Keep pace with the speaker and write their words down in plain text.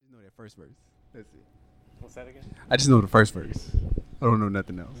first verse. That's it. What's that again? I just know the first verse. I don't know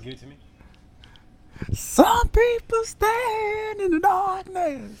nothing else. Give it to me. Some people stand in the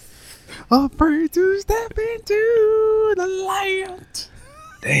darkness, afraid to step into the light.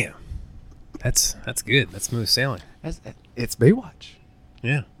 Damn. That's good. That's smooth sailing. It's Baywatch.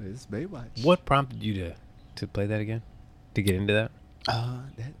 Yeah. It's Baywatch. What prompted you to play that again? To get into that?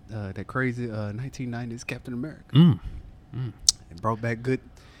 That crazy 1990s Captain America. It brought back good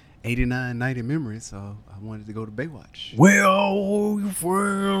 89, 90 memories, so I wanted to go to Baywatch. Where all your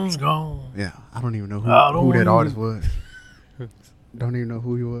friends gone? Yeah, I don't even know who that artist was. Don't even know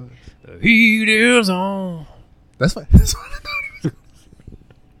who he was. The heat is on. That's what I thought he was.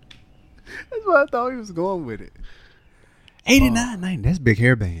 That's what I thought he was going with it. 89, 90. That's big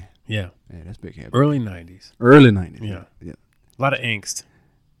hair band. Yeah. Yeah, that's big hair band. Early 90s. Early 90s. Yeah. Yeah. A lot of angst.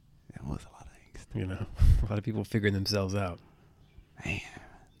 That was a lot of angst. You know, a lot of people figuring themselves out. Man,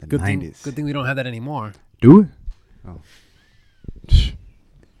 the Good 90s. Good thing we don't have that anymore. Do it? Oh.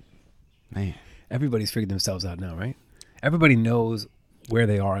 Man. Everybody's figured themselves out now, right? Everybody knows where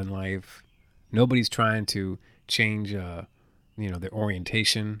they are in life. Nobody's trying to change, their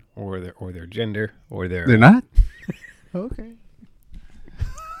orientation or their gender or their. They're not? Okay.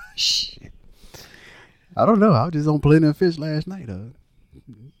 Shit. I don't know. I was just on Plenty of Fish last night.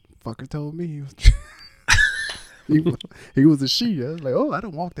 Fucker told me he was a she. I was like, oh, I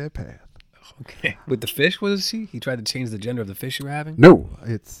don't walk that path. Okay. With the fish, was she? He tried to change the gender of the fish you were having? No,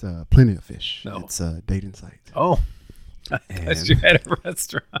 it's Plenty of Fish. No. It's a dating site. Oh. I thought you had a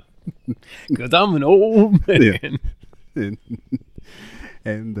restaurant. Because I'm an old man. Yeah.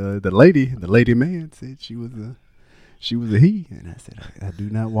 And the lady man said she was a he, and I said I do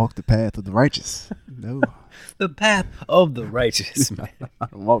not walk the path of the righteous. No, The path of the righteous, man. I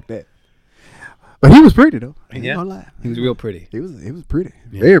don't walk that. But he was pretty though. I ain't Yeah. gonna lie. He was real pretty. He was pretty,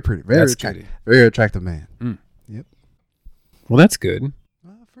 Yeah. very pretty, That's very attractive man. Mm. Yep. Well, that's good.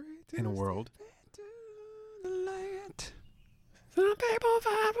 In a world. Some people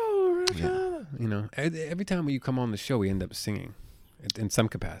fight for each other. You know, every time you come on the show, we end up singing in some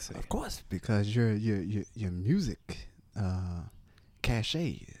capacity. Of course, because your music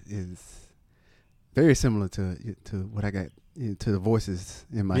cachet is very similar to what I got to the voices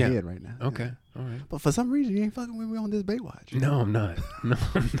in my head right now. Okay, Yeah. all right. But for some reason, you ain't fucking with me on this Baywatch. No, I'm not. No,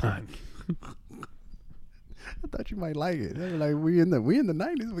 I'm not. I thought you might like it. They were like, we in the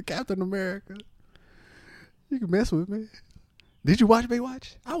 90s with Captain America. You can mess with me. Did you watch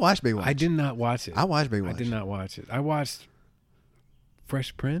Baywatch? I watched Baywatch. I did not watch it. I watched Baywatch. I did not watch it. I watched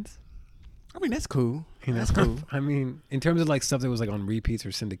Fresh Prince. I mean, that's cool. You know? That's cool. I mean, in terms of like stuff that was like on repeats or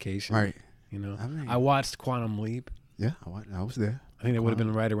syndication. Right. You know, I mean- I watched Quantum Leap. Yeah, I was there. I think that would have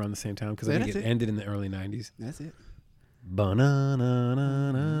been right around the same time because I Yeah, think that's it it. ended in the early 90s. That's it. He He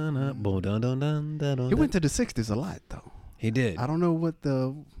went to the 60s a lot, though. He did. I don't know what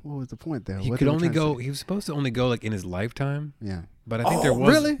was the point there. He What could they were only trying to go. say. He was supposed to only go like in his lifetime, Yeah. but I think there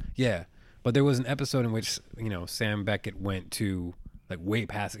was. Really? Yeah, but there was an episode in which Sam Beckett went to like way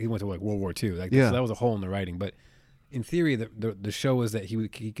past. He went to like World War II. Like Yeah. so that was a hole in the writing. But in theory, the show was that he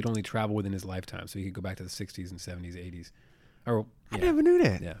could only travel within his lifetime, so he could go back to the 60s and 70s, 80s. Or I yeah, never knew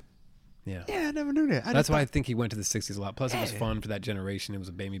that. yeah. Yeah, I never knew that. That's why I think he went to the 60s a lot. Plus, it was fun for that generation. It was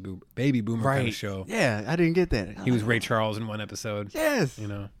a baby boomer kind of show. Yeah, I didn't get that. He was Ray Charles in one episode. Yes. You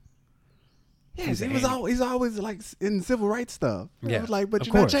know. Yes, He's a he's always like in civil rights stuff. Yeah, I was like, but of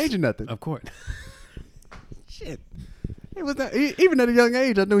you're not course. changing nothing. Of course. Shit. It was not, even at a young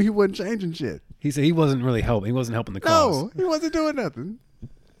age, I knew he wasn't changing shit. He said he wasn't really helping. He wasn't helping the cause. No, he wasn't doing nothing.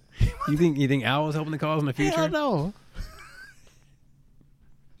 You think Al was helping the cause in the future? Hell no.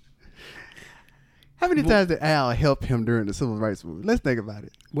 How many times did Al help him during the civil rights movement? Let's think about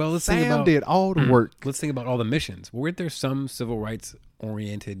it. Well, let's think Sam about did all the work. Let's think about all the missions. Weren't there some civil rights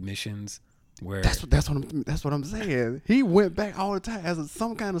oriented missions where That's what I'm saying. He went back all the time as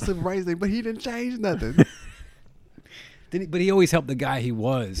some kind of civil rights thing, but he didn't change nothing. but he always helped the guy he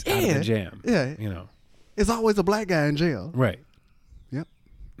was out of Yeah. the jam. Yeah. You know. It's always a black guy in jail. Right. Yep.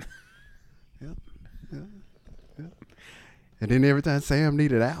 And then every time Sam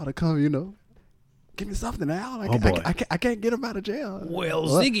needed Al to come, give me something, Al. Oh, boy. I can't get him out of jail. Well,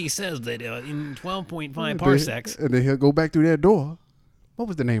 What? Ziggy says that in 12.5 And parsecs. then he'll go back through that door. What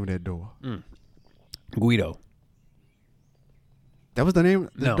was the name of that door? Guido. That was the name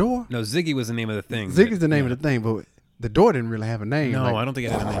of the No. door? No, Ziggy was the name of the thing. Ziggy's the name of the thing, but the door didn't really have a name. No, like- I don't think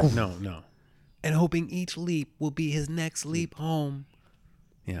it had a name. No. And hoping each leap will be his next leap home.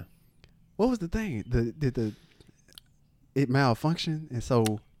 Yeah. What was the thing? It malfunctioned, and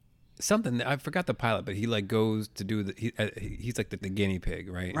so something. I forgot the pilot, but he like goes to do he's like the guinea pig,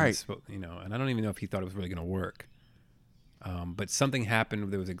 right? Right. And and I don't even know if he thought it was really going to work. But something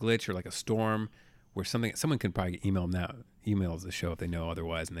happened. There was a glitch or like a storm where someone could probably emails the show if they know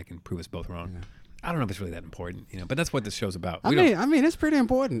otherwise, and they can prove us both wrong. Yeah. I don't know if it's really that important, but that's what this show's about. I mean, it's pretty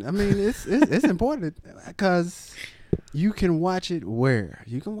important. I mean, it's important because you can watch it where?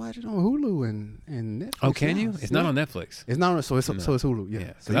 You can watch it on Hulu and Netflix. Oh, can you? It's not on Netflix. It's not. So it's Hulu.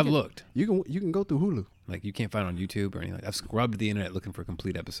 Yeah. So I've looked. You can go through Hulu. Like you can't find it on YouTube or anything. I've scrubbed the internet looking for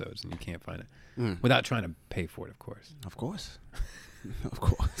complete episodes, and you can't find it without trying to pay for it, of course. Of course. Of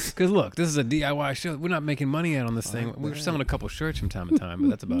course. Because look, this is a DIY show. We're not making money out on this thing. We're selling a couple shirts from time to time,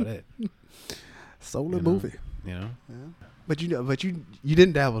 but that's about it. Sold a movie. Yeah. But you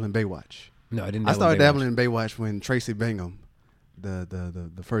didn't dabble in Baywatch. No, I didn't. I started dabbling in Baywatch when Tracy Bingham,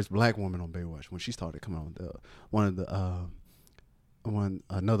 the first black woman on Baywatch, when she started coming on,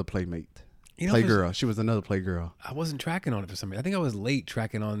 another playmate. Playgirl. She was another playgirl. I wasn't tracking on it for some reason. I think I was late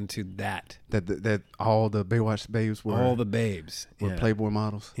tracking on to that. That all the Baywatch babes were. All the babes were Playboy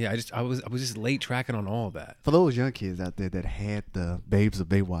models. Yeah, I was just late tracking on all that. For those young kids out there that had the Babes of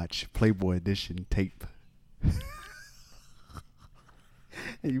Baywatch Playboy edition tape,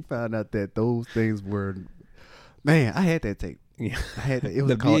 and you found out that those things were, man, I had that tape. Yeah, I had that. It was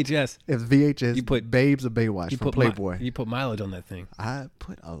the called VHS. It was VHS. You put Babes of Baywatch from Playboy. You put mileage on that thing. I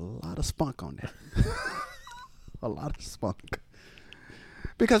put a lot of spunk on that. A lot of spunk.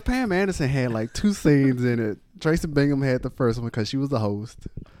 Because Pam Anderson had like 2 scenes in it. Tracy Bingham had the first one because she was the host.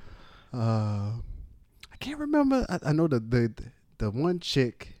 I can't remember. I know the one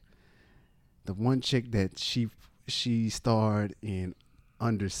chick. The one chick that she starred in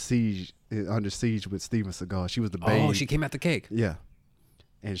Under Siege with Steven Seagal. She was the babe. Oh, she came out the cake. Yeah.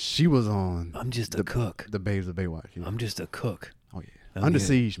 And she was on I'm just a cook. The Babes of Baywatch. Yeah. I'm just a cook. Oh yeah. Under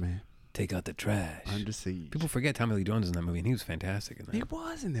Siege, man. Take out the trash. Under Siege. People forget Tommy Lee Jones in that movie, and he was fantastic in that. He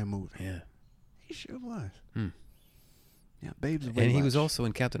was in that movie. Yeah. He sure was. Yeah, Babes of Baywatch. And he was also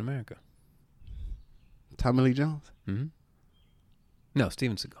in Captain America. Tommy Lee Jones? Mm-hmm. No,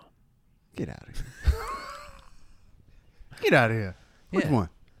 Steven Seagal. Get out of here. Get out of here. Which one?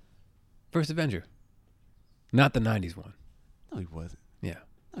 First Avenger. Not the 90s one. No, he wasn't. Yeah.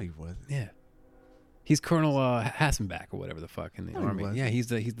 No, he wasn't. Yeah. He's Colonel Hassenbach or whatever the fuck in the army. Yeah, he's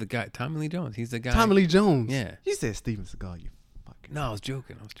the guy. Tommy Lee Jones. He's the guy. Tommy Lee Jones. Yeah. You said Steven Seagal. You fucking. No, I was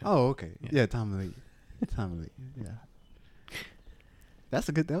joking. Oh, okay. Yeah, Tommy Lee. Tommy Lee. Yeah. That was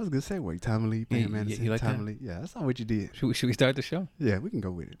a good segue. Tommy Lee, Pam Anderson, you like Tommy that? Lee. Yeah, that's not what you did. Should we start the show? Yeah, we can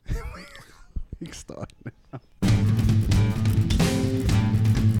go with it. We can start now.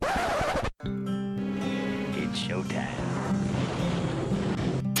 It's showtime.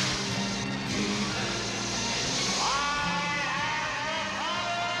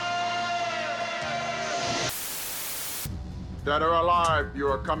 Dead or alive, you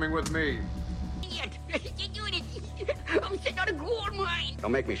are coming with me. I'm sitting on a gold mine.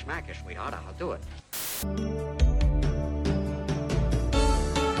 Don't make me smack you, sweetheart. I'll do it.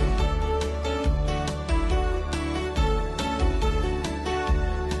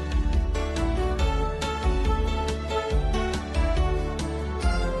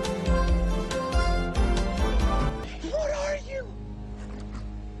 What are you?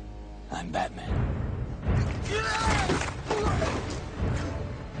 I'm Batman.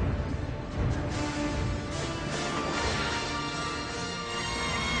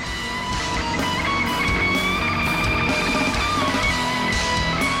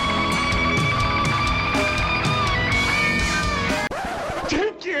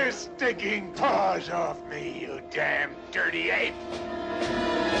 Take your stinking paws off me, you damn dirty ape!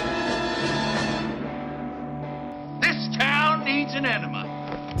 This town needs an enema.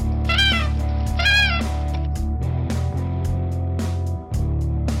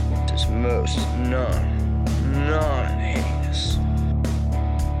 Is most non-heinous.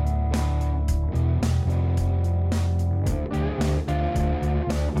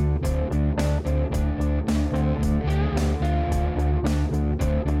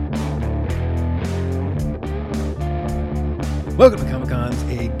 Welcome to Comic Cons,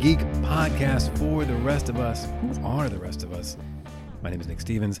 a geek podcast for the rest of us. Who are the rest of us? My name is Nick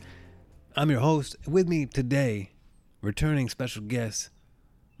Stevens. I'm your host. With me today, returning special guest,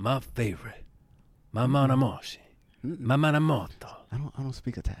 my favorite, my manamoshi, my manamoto, I don't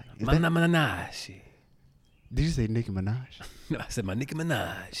speak Italian. my namanashi. Did you say Nicki Minaj? No, I said my Nicki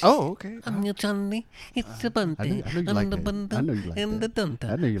Minaj. Oh, okay. I'm your Johnny. It's a bunty. I know you like that. I know you like and the that. dunta.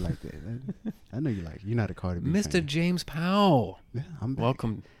 I know you like that. I know you like it. You're not a Cardi B Mr. fan. James Powell. Yeah, I'm back.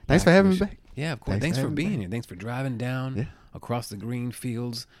 Welcome. Thanks back for having to me the back. show. Yeah, of course. Thanks Thanks for for having me being back. here. Thanks for driving down Yeah. across the green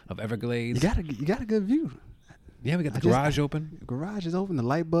fields of Everglades. You got a good view. Yeah, we got the garage open. Garage is open. The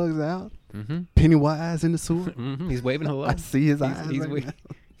light bugs are out. Mm-hmm. Pennywise in the sewer. Mm-hmm. He's waving hello. I see his eyes. He's right waving.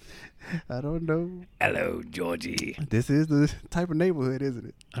 now. I don't know. Hello, Georgie. This is the type of neighborhood, isn't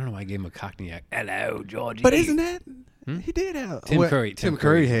it? I don't know why I gave him a Cockney act. Hello, Georgie. But isn't that he did have Tim Curry. Tim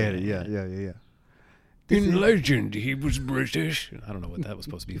Curry had it. Yeah. In legend, he was British. I don't know what that was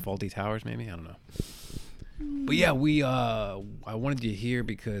supposed to be. Faulty Towers, maybe? I don't know. But yeah, I wanted you here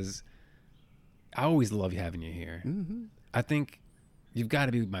because I always love having you here. Mm-hmm. I think you've got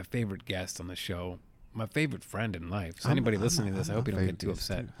to be my favorite guest on the show, my favorite friend in life. So anybody listening to this, I hope you don't get too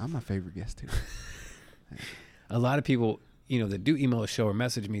upset. I'm my favorite guest too. A lot of people, that do email the show or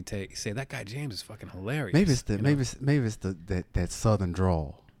message me say that guy James is fucking hilarious. Maybe it's that southern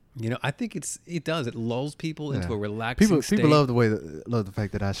drawl. I think it does. It lulls people into a relaxing state. People love the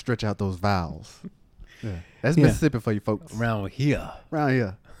fact that I stretch out those vowels. Yeah, that's Mississippi for you folks. Around here.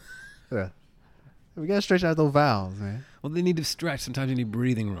 Yeah. We gotta stretch out those vowels, man. Well, they need to stretch. Sometimes you need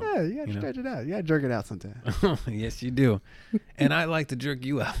breathing room. Yeah, you gotta stretch it out. You gotta jerk it out sometimes. Yes, you do. And I like to jerk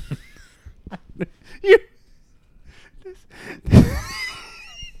you out.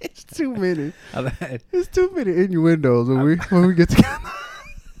 It's too many. I've It's too many innuendos when we get together.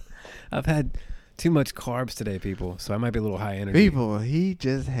 I've had too much carbs today, people. So I might be a little high energy. People, he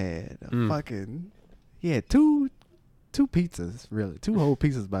just had a fucking. He had two pizzas, really, 2 whole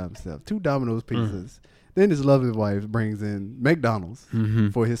pizzas by himself, 2 Domino's pizzas. Then his lovely wife brings in McDonald's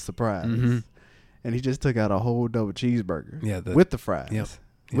for his surprise, and he just took out a whole double cheeseburger. Yeah, with the fries, Yep.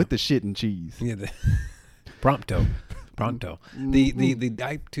 with the shit and cheese. Yeah, pronto. The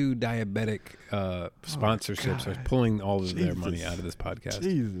type 2 diabetic sponsorships are pulling all of their money out of this podcast.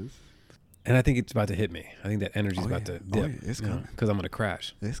 Jesus. And I think it's about to hit me. I think that energy's about to dip. yeah, it's coming. Because I'm going to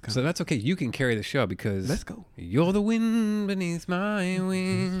crash. It's coming. So that's okay. You can carry the show because Let's go. You're the wind beneath my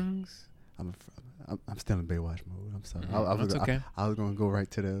wings. I'm still in Baywatch mode. I'm sorry. That's okay. I was going to go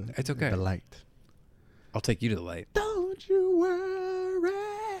right to the. It's okay. The light. I'll take you to the light. Don't you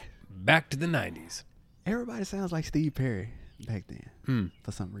worry. Back to the 90s. Everybody sounds like Steve Perry back then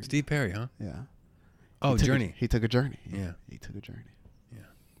for some reason. Steve Perry, huh? Yeah. Oh, Journey. He took a journey. Yeah. He took a journey. Yeah.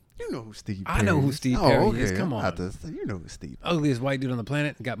 You know who Steve Perry I know who is. Steve Perry okay. is. Come I'm on. about to say, you know who Steve Perry Ugliest white dude on the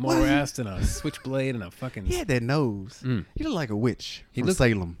planet. Got more ass than a switchblade and a fucking... He had that nose. He looked like a witch from looked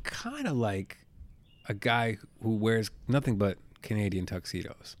Salem. kind of like a guy who wears nothing but Canadian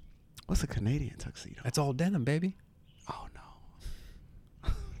tuxedos. What's a Canadian tuxedo? That's all denim, baby. Oh,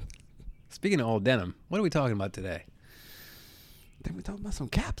 no. Speaking of all denim, what are we talking about today? Then we talking about some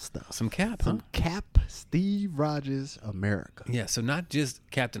Cap stuff. Some Cap, huh? Some Cap Steve Rogers America. Yeah, so not just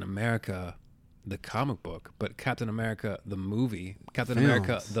Captain America, the comic book, but Captain America, the movie, Captain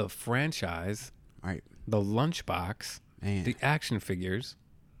America, the franchise, Right. the lunchbox, Man. the action figures,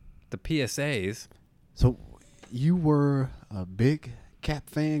 the PSAs. So you were a big Cap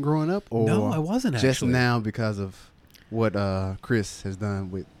fan growing up? Or No, I wasn't just actually. now because of what Chris has done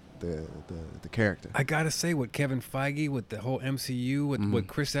with the character? I gotta say, what Kevin Feige, with the whole MCU, with what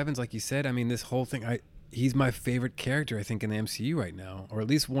Chris Evans, like you said, I mean, this whole thing, he's my favorite character, I think, in the MCU right now, or at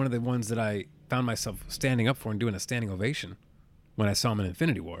least one of the ones that I found myself standing up for and doing a standing ovation when I saw him in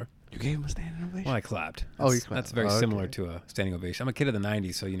Infinity War. You gave him a standing ovation? Well, I clapped. Oh, you That's, clapped. That's very Oh, okay. similar to a standing ovation. I'm a kid of the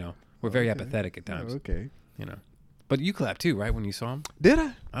 90s, so, we're very apathetic at times, Okay. But you clapped too, right, when you saw him? Did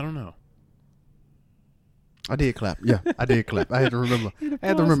I? I don't know. I did clap. Yeah, I did clap. I had to remember.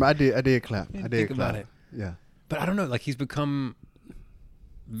 I did clap. I did think clap. about it. Yeah. But I don't know, like, he's become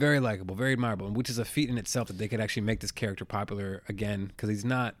very likable, very admirable, which is a feat in itself that they could actually make this character popular again, because he's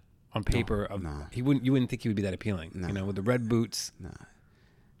not on paper. You wouldn't think he would be that appealing. With the red boots,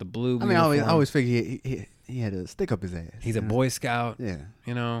 the blue. I mean, I always figured he had to stick up his ass. He's a Boy Scout. Yeah.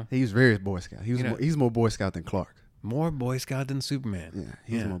 He was very Boy Scout. He's more Boy Scout than Clark. More Boy Scout than Superman. Yeah,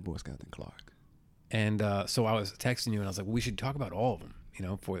 he's more Boy Scout than Clark. And so I was texting you, and I was like, we should talk about all of them.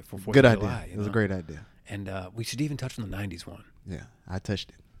 For 4th Good of idea. July. It was a great idea. And we should even touch on the 90s one. Yeah, I touched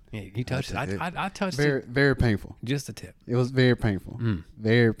it. Yeah, you touched it. I touched very, it. Very painful. Just the tip. It was very painful.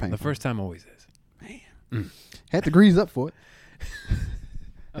 Very painful. The first time always is. Man. Had to grease up for it.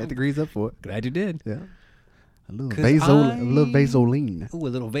 Had to grease up for it. Glad you did. Yeah. A little 'Cause Vaseline. Ooh, a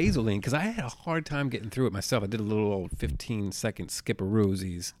little Vaseline, because I had a hard time getting through it myself. I did a little old 15-second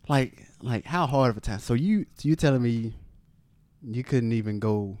skip-a-roosies. Like how hard of a time? So you telling me you couldn't even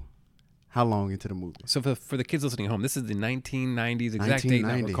go how long into the movie? So for the kids listening at home, this is the 1990s. Exact date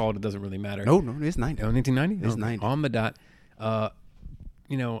not recalled. It doesn't really matter. No, it's 90. Oh, 1990? It's Okay. 90. On the dot.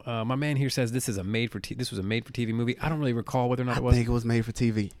 My man here says this was a made for TV movie. I don't really recall whether or not it was. I think it was made for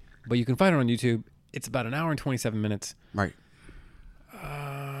TV. But you can find it on YouTube. It's about an hour and 27 minutes. Right.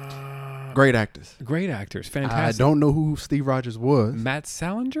 Great actors. Great actors, fantastic. I don't know who Steve Rogers was. Matt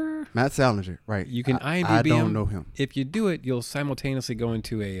Salinger. Matt Salinger, right. You can IMDb I don't him. know him. If you do it, you'll simultaneously go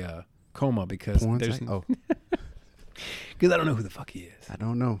into a coma because Porn there's site? Oh, because I don't know who the fuck he is. I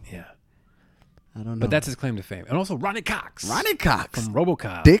don't know. Yeah, I don't know. but that's his claim to fame. And also Ronnie Cox. Ronnie Cox. from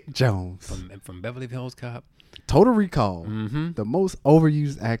RoboCop. Dick Jones. From Beverly Hills Cop. Total Recall. Mm-hmm. The most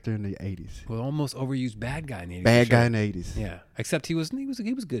overused actor in the 80s. Well, almost overused bad guy in the 80s. Bad for sure. guy in the 80s. Yeah, except he was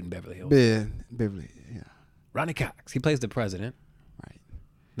good in Beverly Hills. Beverly, yeah. Ronnie Cox. He plays the president. Right.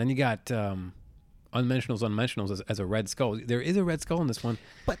 Then you got Unmentionables as a Red Skull. There is a Red Skull in this one.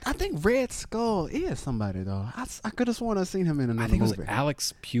 But I think Red Skull is somebody, though. I could have sworn I seen him in another I think movie. it was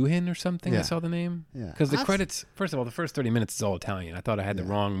Alex Puhin or something. I Yeah. saw the name. Yeah. Because the I've credits, first of all, the first 30 minutes is all Italian. I thought I had the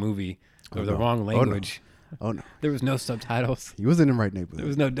wrong movie or the no. wrong Oh, no. language. Oh, no. There was no subtitles. He was in the right neighborhood. There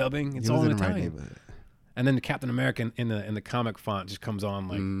was no dubbing. It's he all was in in the right Italian. neighborhood. And then the Captain America in the comic font just comes on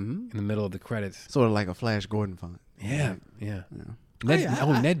like in the middle of the credits. Sort of like a Flash Gordon font. Yeah, Like, yeah. you know.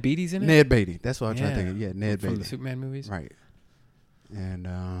 Ned, Ned Beatty's in it. Ned Beatty. That's what I'm trying to think of. Yeah, Ned from Beatty. the Superman movies. Right. And,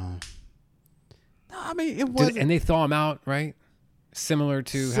 no, I mean, it Did- wasn't and they thaw him out, right? Similar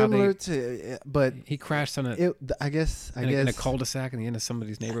to similar how to, but he crashed on I guess, in a cul-de-sac in the end of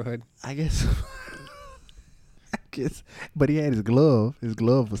somebody's neighborhood. I guess, but he had his glove. His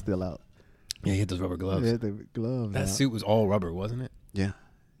glove was still out. Yeah, he had those rubber gloves. He had the gloves That out. suit was all rubber, wasn't it? Yeah.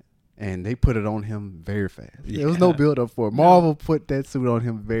 And they put it on him very fast. There was Yeah. no build up for it. Marvel put that suit on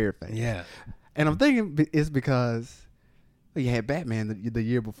him very fast. Yeah. And I'm thinking it's because you had Batman the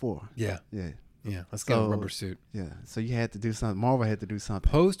year before. Yeah. Yeah. Yeah. Let's get a So- rubber suit. Yeah. So you had to do something. Marvel had to do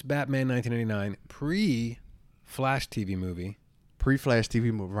something. Post Batman 1989, pre Flash TV movie, Pre-Flash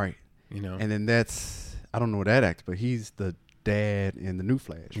TV movie, right. you know. And then I don't know that actor, but he's the dad in the new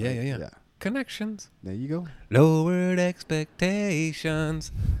Flash. Yeah, right? yeah. Connections. There you go. Lowered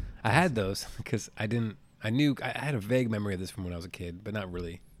expectations. I had those because I had a vague memory of this from when I was a kid, but not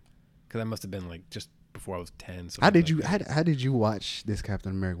really. Because I must have been like just before I was 10. So How did you watch this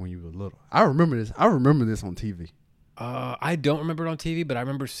Captain America when you were little? I remember this on TV. I don't remember it on TV, but I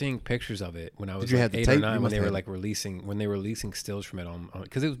remember seeing pictures of it when I was you like have the 8 tape? or You 9 when must they were have like releasing stills from it on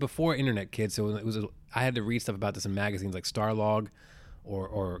because it was before internet, kids. So I had to read stuff about this in magazines like Starlog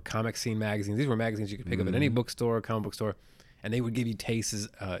or Comic Scene magazines. These were magazines you could pick up at any bookstore, comic book store, and they would give you tastes,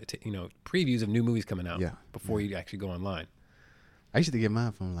 previews of new movies coming out before you actually go online. I used to get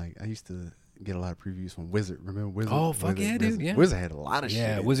mine from I used to get a lot of previews from Wizard. Remember Wizard? Oh, fuck yeah, dude, Wizard. yeah. Wizard had a lot of shit.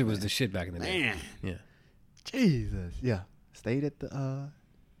 Yeah, Wizard was the shit back in the day. Man. Yeah. Jesus. Yeah. Stayed at the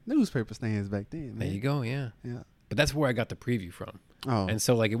newspaper stands back then, man. There you go, yeah. Yeah. But that's where I got the preview from. Oh. And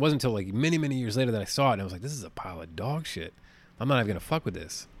so it wasn't until many, many years later that I saw it and I was like, this is a pile of dog shit. I'm not even going to fuck with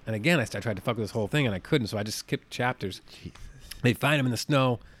this. And again, I tried to fuck with this whole thing and I couldn't, so I just skipped chapters. Jesus. They find him in the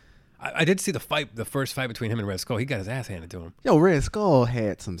snow. I did see the first fight between him and Red Skull. He got his ass handed to him. Yo, Red Skull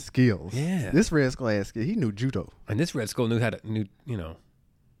had some skills. Yeah. This Red Skull had skills. He knew judo. And this Red Skull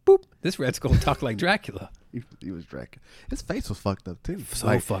boop. This Red Skull talked like Dracula. He was Dracula. His face was fucked up too.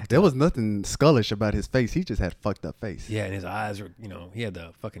 So fucked There up. was nothing skullish about his face. He just had fucked up face. Yeah, and his eyes were, he had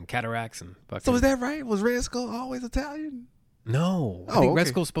the fucking cataracts and fucking. So is that right? Was Red Skull always Italian? No. I Oh, think Red okay.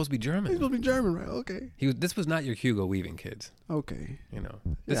 Skull's supposed to be German. He's supposed to be German, right? Okay. This was not your Hugo Weaving, kids. Okay.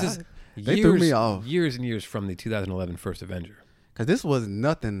 This Yeah, is they threw me off. years and years from the 2011 First Avenger. Because this was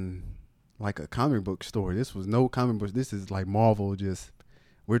nothing like a comic book story. This was no comic book. This is like Marvel just,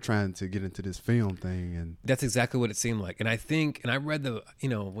 we're trying to get into this film thing. And That's exactly what it seemed like. And I read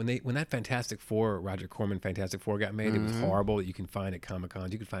when that Fantastic Four, Roger Corman Fantastic Four got made, it was horrible that you can find at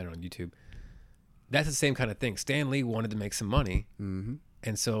Comic-Cons. You can find it on YouTube. That's the same kind of thing. Stan Lee wanted to make some money. mm-hmm.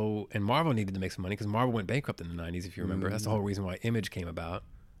 And Marvel needed to make some money because Marvel went bankrupt in the 90s, if you remember. That's the whole reason why Image came about.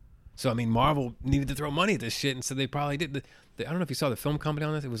 So, I mean, Marvel needed to throw money at this shit, and so they probably did. I don't know if you saw the film company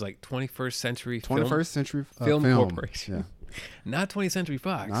on this. It was like 21st Century Century Film Film Corporation. Yeah. Not 20th Century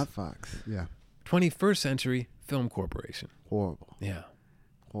Fox. Not Fox. Yeah. 21st Century Film Corporation. Horrible. Yeah.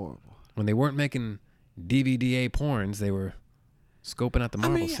 Horrible. When they weren't making DVD-A porns, they were scoping out the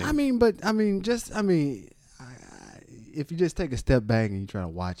Marvel scene. If you just take a step back and you try to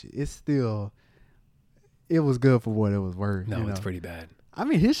watch it, it was good for what it was worth. No, you know? it's pretty bad. I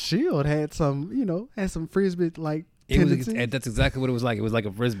mean, his shield had some frisbee like It was, tendencies. that's exactly what it was like. It was like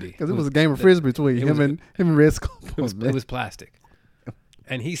a frisbee. Because it was a game of frisbee between it him was- and Red Skull. It was plastic,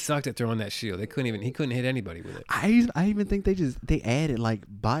 and he sucked at throwing that shield. He couldn't hit anybody with it. I even think they added like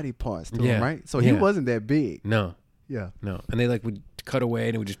body parts to Yeah. him, right? So he Yeah. wasn't that big. No, Yeah. and they would cut away,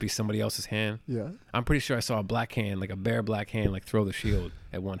 and it would just be somebody else's hand. Yeah. I'm pretty sure I saw a black hand, like a bare black hand, like throw the shield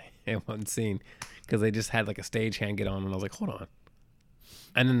at one scene, because they just had like a stagehand get on, and I was like, hold on.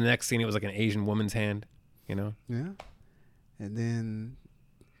 And then the next scene, it was like an Asian woman's hand, you know? Yeah. And then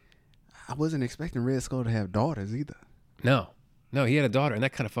I wasn't expecting Red Skull to have daughters either. No, he had a daughter, and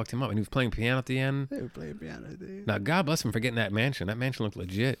that kind of fucked him up. And he was playing piano at the end. They were playing piano. Now, God bless him for getting that mansion. That mansion looked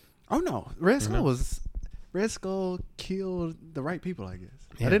legit. Oh no, Red Skull killed the right people, I guess.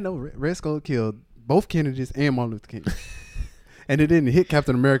 Yeah. I didn't know Red Skull killed both Kennedys and Martin Luther King. And it didn't hit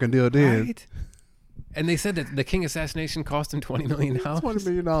Captain America until then. Right? And they said that the King assassination cost him $20 million. $20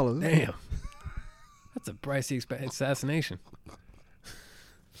 million. Damn. That's a pricey assassination.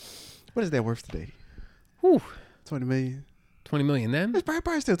 What is that worth today? Whew. 20 million. 20 million then? It's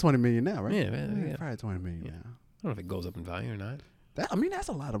probably still 20 million now, right? Yeah, yeah. Probably 20 million Yeah. now. I don't know if it goes up in value or not. That's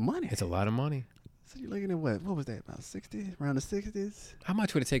a lot of money. It's a lot of money. So you're looking at what was that, about 60? Around the 60s? How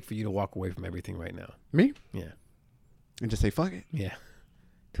much would it take for you to walk away from everything right now? Me? Yeah. And just say, fuck it? Yeah.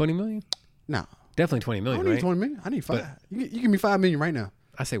 20 million? No. Definitely 20 I million, don't need right? 20 million. I need 5. But- You give me 5 million right now.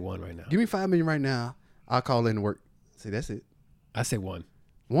 I say 1 right now. Give me 5 million right now. I'll call in to work. See, that's it. I say 1.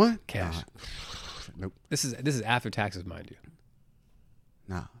 1? Cash. Nope. This is after taxes, mind you.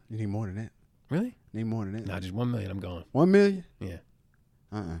 Nah, you need more than that. Really? Need more than that. Nah, just 1 million. I'm gone. 1 million? Yeah.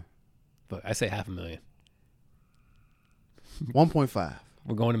 Uh-uh. But I say $500,000. 1.5.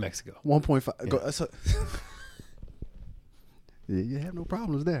 We're going to Mexico. 1.5. Yeah. Go, yeah, you have no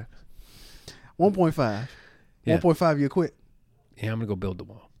problems there. 1.5. Yeah. 1.5, you quit. Yeah, I'm going to go build the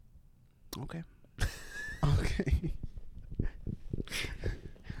wall. Okay. Okay.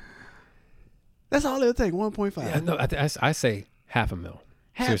 That's all it'll take, 1.5. Yeah, no, I say $500,000.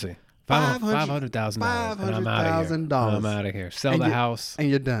 Half- Seriously. $500,000. And I'm out of here. $500,000. I'm out of here. Sell And the you- house. And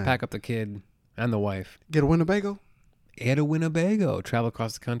you're done. Pack up the kid and the wife. Get a Winnebago? Get a Winnebago. Travel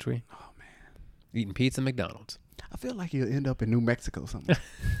across the country. Oh, man. Eating pizza at McDonald's. I feel like you'll end up in New Mexico somewhere.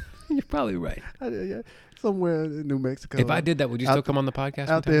 You're probably right. Yeah, somewhere in New Mexico. If I did that, would you Out- still come on the podcast?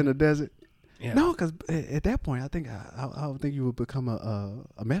 out there in the sometime? desert. Yeah. No, because at that point, I think I would think you would become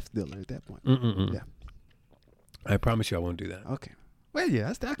a meth dealer at that point. Mm-mm-mm. Yeah. I promise you I won't do that. Okay. Well,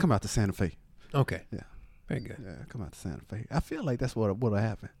 yeah, I come out to Santa Fe. Okay. Yeah. Very good. Yeah, I come out to Santa Fe. I feel like that's what'll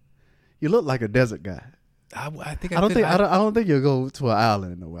happen. You look like a desert guy. I think I don't think you'll go to an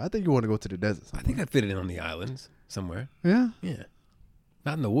island nowhere. I think you want to go to the desert. I think I'd fit it in on the islands somewhere. Yeah. Yeah.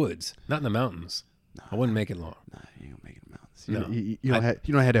 Not in the woods. Not in the mountains. I wouldn't make it long. Nah, you ain't gonna make it in the mountains. No.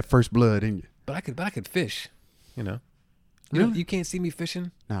 You don't have that first blood in you. But I could fish. You know. Really? You can't see me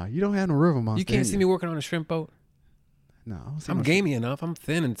fishing. Nah, you don't have no river monster. You can't in see me working on a shrimp boat. No, I don't see I'm no- gamey enough. I'm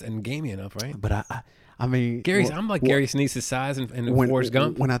thin and gamey enough, right? But I mean, I'm like Gary Sneeze's size and Forrest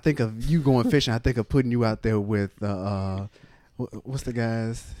Gump. When I think of you going fishing, I think of putting you out there with what's the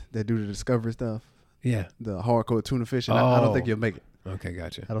guys that do the Discovery stuff, Yeah. the hardcore tuna fishing. I don't think Oh. you'll make it. Okay,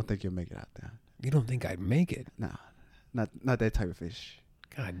 gotcha. I don't think you'll make it out there. You don't think I'd make it? Nah, not that type of fish.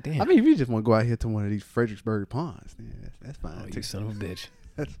 God damn. I mean, if you just want to go out here to one of these Fredericksburg ponds, then that's fine oh, too. you son of a bitch.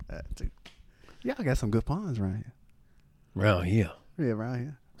 That's fine too. Y'all got some good ponds around here. Round here. Yeah,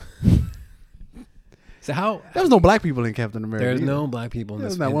 around here. So how? There was no black people in Captain America. There's either. no black people in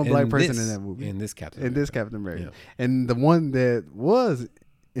There's this. not in- one black in person this- in that movie. In this Captain. In this America. Captain America. Yeah. And the one that was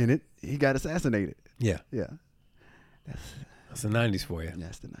in it, he got assassinated. Yeah. Yeah. That's the '90s for you.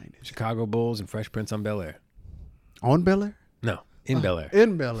 That's the 90s. Chicago Bulls and Fresh Prince on Bel Air. On Bel Air? No, in Bel Air.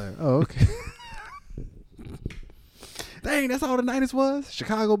 In Bel Air. Oh, okay. Dang, that's all the 90s was?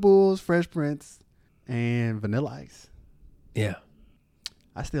 Chicago Bulls, Fresh Prince, and Vanilla Ice. Yeah.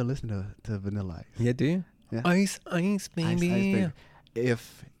 I still listen to Vanilla Ice. Yeah. Do you? Yeah. Ice, Ice, baby. baby.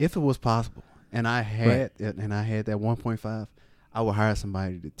 If it was possible, and I had that 1.5, I would hire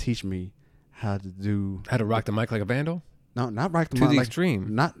somebody to teach me how to do. How to rock the mic like a vandal? No, not rock the To mic the like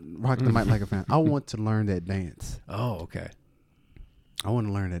extreme. Not rock the mic like a fan. I want to learn that dance. Oh, okay. I want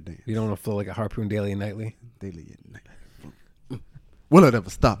to learn that dance. You don't want to flow like a harpoon daily and nightly? Daily and night. Will it ever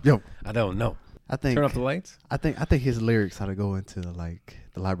stop? Yo, I don't know. I think Turn off the lights. I think his lyrics ought to go into like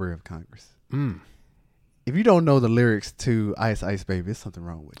the Library of Congress. Mm. If you don't know the lyrics to Ice Ice Baby, there's something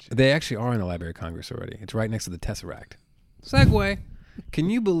wrong with you. They actually are in the Library of Congress already. It's right next to the Tesseract. Segway. Can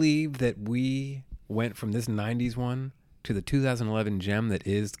you believe that we went from this 90s one to the 2011 gem that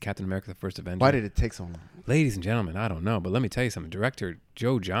is Captain America the First Avenger? Why did it take so long? Ladies and gentlemen, I don't know, but let me tell you something. Director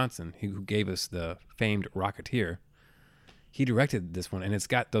Joe Johnson, who gave us the famed Rocketeer, he directed this one, and it's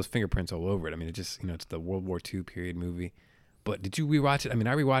got those fingerprints all over it. I mean, it just, it's the World War II period movie. But did you rewatch it? I mean,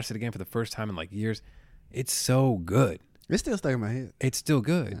 I rewatched it again for the first time in like years. It's so good. It's still stuck in my head. It's still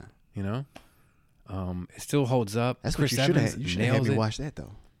good, It still holds up. That's Chris what you should Evans have. You should have nails me it. watch that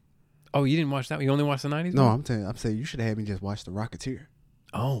though. Oh, you didn't watch that one? You only watched the 90s No, one? I'm saying you should have me just watch the Rocketeer.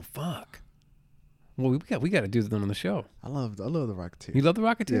 Oh, fuck. Well, we got to do them on the show. I love the Rocketeer. You love the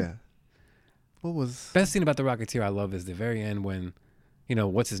Rocketeer? Yeah. What was Best scene about the Rocketeer I love is the very end when,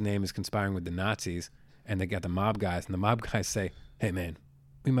 what's his name is conspiring with the Nazis, and they got the mob guys, and the mob guys say, "Hey man,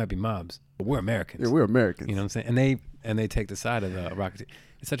 we might be mobs, but we're Americans." Yeah, we're Americans. You know what I'm saying? And they take the side of the Rocketeer.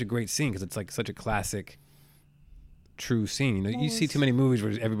 It's such a great scene because it's like such a classic, true scene. You see too many movies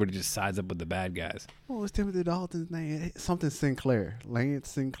where everybody just sides up with the bad guys. What was Timothy Dalton's name? Something Sinclair. Lance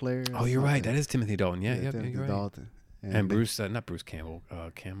Sinclair. Oh, you're right. That is Timothy Dalton. Yeah, Timothy you're right. Dalton. And Bruce, not Bruce Campbell.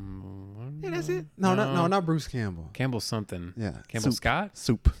 Campbell. Yeah, that's it. No, not Bruce Campbell. Campbell something. Yeah, Campbell Soup. Scott.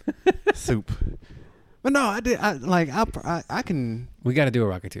 Soup. But no, I can. We got to do a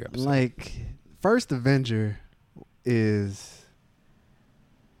Rocketeer episode. Like, First Avenger. I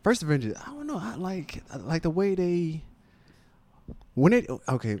don't know. I like the way they.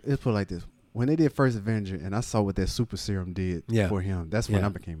 Okay, let's put it like this. When they did First Avenger, and I saw what that super serum did for him, that's when I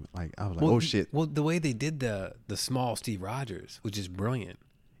became like, I was like, oh shit. Well, the way they did the small Steve Rogers, which is brilliant.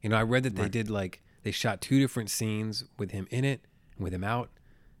 I read that they did they shot 2 different scenes with him in it and with him out,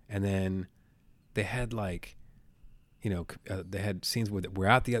 and then they had they had scenes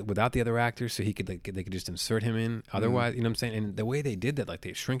without the other actors, so they could just insert him in. Otherwise, you know what I'm saying. And the way they did that, like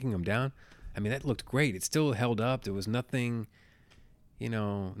they shrinking him down, I mean, that looked great. It still held up. There was nothing.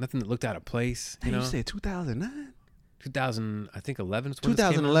 Nothing that looked out of place. You said 2009? 2000, I think 11 is when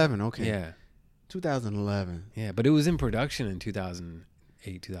 2011, this came out. okay. Yeah. 2011. Yeah, but it was in production in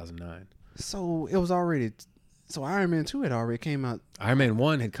 2008, 2009. So it was already, Iron Man 2 had already came out. Iron Man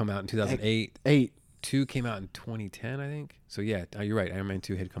 1 had come out in 2008. 8. 2 came out in 2010, I think. So yeah, you're right. Iron Man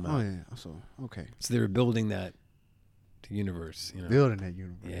 2 had come out. Oh yeah, so okay. So they were building that universe, Building that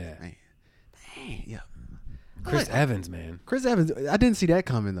universe. Yeah. Man. Dang, yeah. Chris Evans, man. Chris Evans, I didn't see that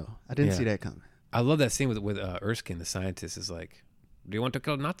coming though. I love that scene with Erskine, the scientist, is like, "Do you want to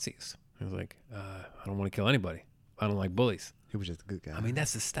kill Nazis?" I was like, "I don't want to kill anybody. I don't like bullies." He was just a good guy. I mean,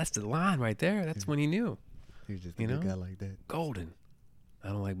 that's the line right there. That's when he knew. He was just a good guy like that. Golden. I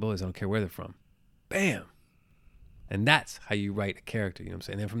don't like bullies. I don't care where they're from. Bam. And that's how you write a character. You know what I'm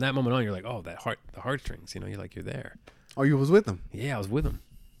saying? And then from that moment on, you're like, oh, the heartstrings. You're there. Oh, you was with him? Yeah, I was with him.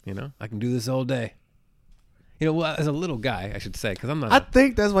 I can do this all day. Well, as a little guy, I should say, because I'm not. I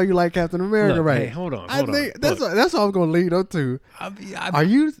think that's why you like Captain America, Look, right? Hey, hold on. That's what I'm going to lead up to. Are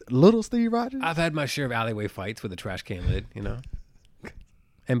you little Steve Rogers? I've had my share of alleyway fights with a trash can lid,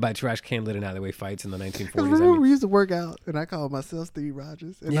 And by trash can lid and alleyway fights in the 1940s. Remember we used to work out, and I called myself Steve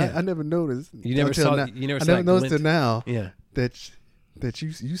Rogers, and I never noticed. You never saw. Now. You never. I never noticed it now. Yeah. That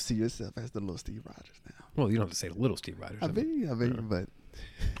you see yourself as the little Steve Rogers now. Well, you don't have to say little Steve Rogers. I mean, but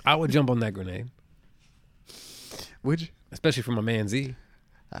I would jump on that grenade. Would you? Especially for my man Z.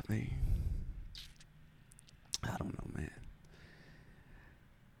 I mean, I don't know, man.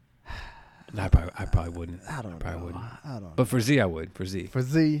 I probably wouldn't. I don't know. But for Z, I would. For Z. For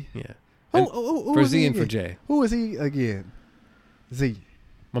Z? Yeah. Who for Z and for J. Who is he again? Z.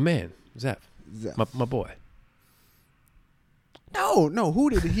 My man, Zeph. My boy. No.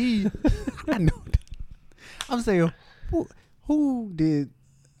 Who did he? I know. I'm saying, who did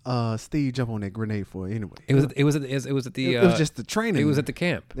Steve jump on that grenade for anyway? It was at the. It was just the training. It was at the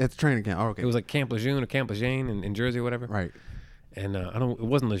camp. At the training camp. Oh, okay. It was like Camp Lejeune or Camp Lejeune in Jersey or whatever. Right. And it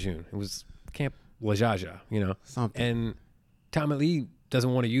wasn't Lejeune. It was Camp Lejaja. Something. And Tommy Lee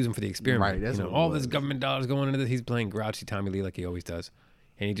doesn't want to use him for the experiment. Right. That's what all this government dollars going into this. He's playing grouchy Tommy Lee like he always does,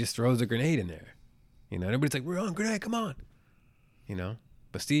 and he just throws a grenade in there. Everybody's like, "We're on grenade, come on."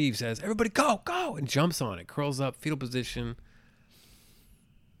 But Steve says, "Everybody go," and jumps on it, curls up, fetal position.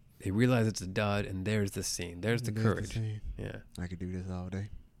 They realize it's a dud, and there's the scene. There's the courage. Yeah. I could do this all day.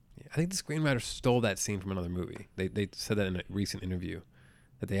 Yeah. I think the screenwriter stole that scene from another movie. They said that in a recent interview,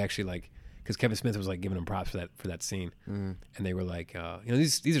 that they actually because Kevin Smith was giving them props for that scene, and they were like,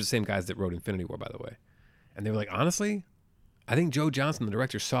 these are the same guys that wrote Infinity War, by the way, and they were like, honestly, I think Joe Johnston, the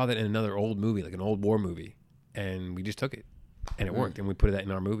director, saw that in another old movie, like an old war movie, and we just took it, and it worked, and we put that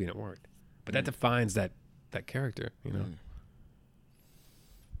in our movie, and it worked. But that defines that character,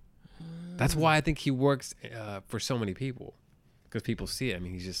 That's why I think he works for so many people, because people see it. I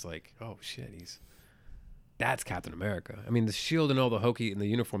mean, he's just like, oh shit, that's Captain America. I mean, the shield and all the hokey and the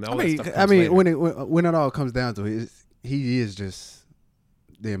uniform. All that stuff comes later. when it all comes down to it, he is just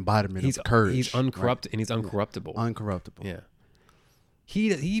the embodiment of courage. He's uncorrupt and he's uncorruptible. Uncorruptible. Yeah. He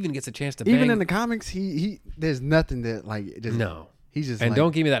even gets a chance to even bang. in the comics. He there's nothing that just no. He's just and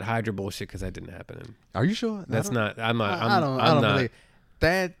don't give me that Hydra bullshit because that didn't happen. Are you sure? That's not. I'm not. I don't not. believe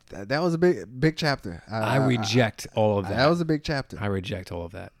that was a big chapter. I reject all of that. That was a big chapter. I reject all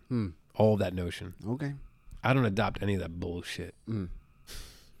of that. All of that notion. Okay. I don't adopt any of that bullshit.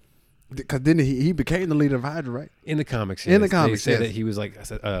 Because then he became the leader of Hydra, right? In the comics, In the yes. comics, they say yes. that he was like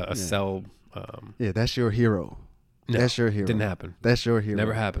a cell. Yeah, that's your hero. No, That's your hero. Didn't happen. That's your hero.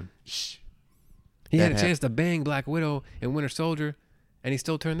 Never happened. Shh. He That had a chance to bang Black Widow and Winter Soldier, and he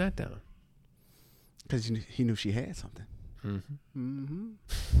still turned that down. Because he knew she had something. Mm-hmm.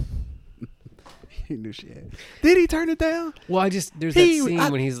 He knew she had. Did he turn it down? Well, there's that scene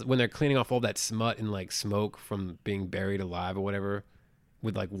when they're cleaning off all that smut and like smoke from being buried alive or whatever,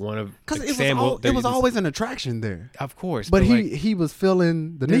 with like one of Because like, it was always an attraction there. of course, But like, he was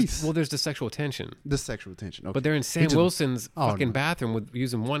feeling the niece. Well, there's the sexual tension, The sexual tension. Okay. but they're in Sam just- Wilson's Oh, fucking no. bathroom with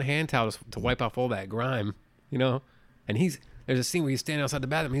using one hand towel to wipe off all that grime, you know. And there's a scene where he's standing outside the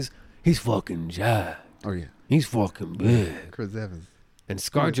bathroom. He's fucking jacked. Oh yeah, He's fucking big. Chris Evans. And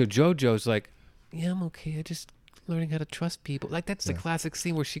ScarJo JoJo's like, yeah, I'm okay. I just learning how to trust people. Like that's the classic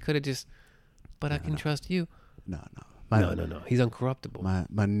scene where she could have just, but I can trust you. No. No. He's uncorruptible.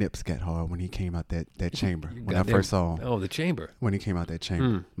 My nips got hard when he came out that chamber. When I Goddamn- first saw him. Oh, the chamber. When he came out that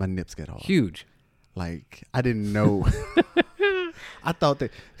chamber, my nips got hard. Huge. Like I didn't know. I thought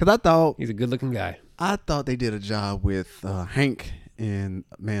He's a good-looking guy. I thought they did a job with Hank in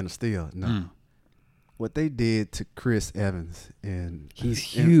Man of Steel. No, what they did to Chris Evans He's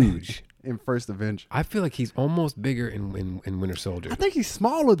huge. in First Avenger. I feel like he's almost bigger in Winter Soldier. I think he's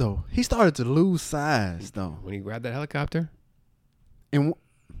smaller though. He started to lose size though. When he grabbed that helicopter. And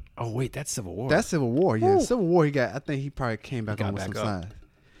Oh wait, that's Civil War. that's Civil War. Yeah, Woo. Civil War. I think he probably came back got on with back some up.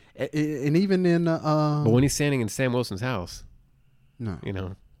 size. And even in But when he's standing in Sam Wilson's house, no, you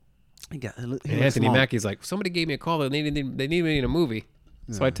know, he got he and looked Anthony small. Mackie's like, somebody gave me a call that they needed me in a movie,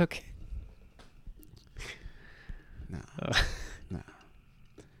 so I took it. No. I'm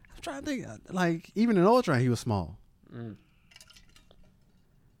trying to think. Like even in Ultron, he was small.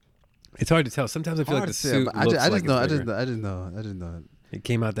 It's hard to tell. Sometimes I feel like the suit but looks I like just know. it's I bigger. just know. It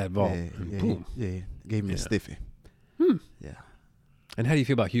came out that vault. Yeah, and yeah, boom. yeah. Gave me a Yeah. stiffy. Yeah, And how do you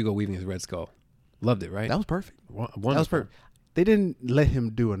feel about Hugo Weaving as Red Skull? Loved it, right? that was perfect. Wonderful. That was perfect. They didn't let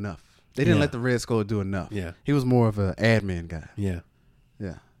him do enough. They didn't Yeah. let the Red Skull do enough. Yeah. He was more of an admin guy. Yeah.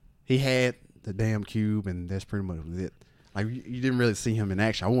 Yeah, he had the damn cube, and that's pretty much it. Like you didn't really see him in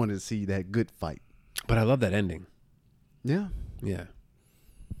action. I wanted to see that good fight. But I love that ending. Yeah, Yeah.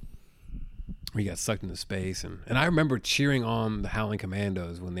 We got sucked into space, and I remember cheering on the Howling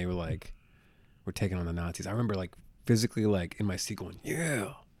Commandos when they were taking on the Nazis. I remember like physically like in my seat going,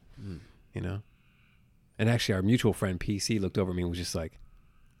 yeah, you know. And actually, our mutual friend PC looked over at me and was just like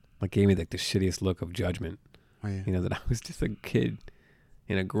gave me like the shittiest look of judgment. oh, yeah. You know, that I was just a kid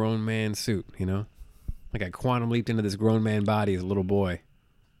in a grown man suit. You know, like I quantum leaped into this grown man body as a little boy,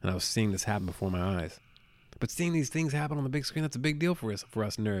 and I was seeing this happen before my eyes. But seeing these things happen on the big screen, that's a big deal for us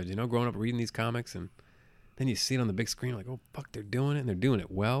nerds, you know, growing up reading these comics, and then you see it on the big screen, like, oh, fuck, they're doing it, and they're doing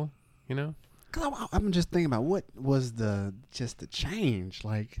it well, you know? Cause I'm just thinking about what was the change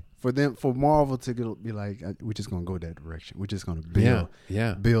like for Marvel to be like, we're just gonna go that direction. We're just gonna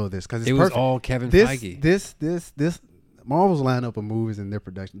build this because It was all Kevin Feige. This Marvel's lineup of movies and their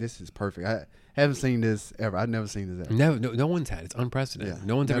production. This is perfect. I haven't seen this ever. I've never seen this ever. Never, no one's had it. It's unprecedented. Yeah,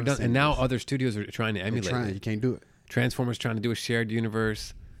 no one's ever never done it. seen And now this. other studios are trying to They're emulate trying. it. You can't do it. Transformers trying to do a shared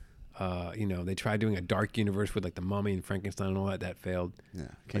universe. You know, they tried doing a dark universe with like the Mummy and Frankenstein and all that. That failed. Yeah,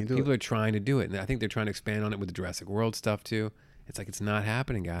 Like, can't do people it. are trying to do it, and I think they're trying to expand on it with the Jurassic World stuff too. It's like it's not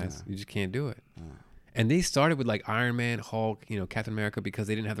happening, guys. You just can't do it. And they started with like Iron Man, Hulk, you know, Captain America because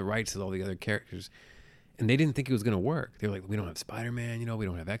they didn't have the rights to all the other characters, and they didn't think it was going to work. They were like, we don't have Spider-Man, you know, we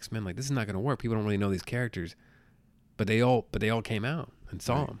don't have X-Men. Like this is not going to work. People don't really know these characters, but they all came out and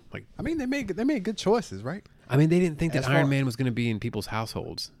saw them. Like I mean, they made good choices, right? I mean, they didn't think that As far- Iron Man was going to be in people's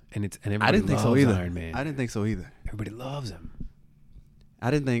households, and everybody I didn't think so loves either. Iron Man. I didn't think so either. Everybody loves him. I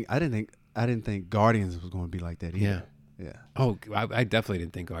didn't think Guardians was going to be like that either. Yeah. Oh, I definitely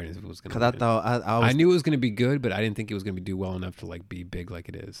didn't think Guardians was going to. Because I thought I knew it was going to be good, but I didn't think it was going to do well enough to like be big like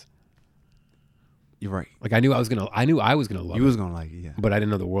it is. you're right. Like I knew I was gonna love You it, was gonna like it, yeah. but I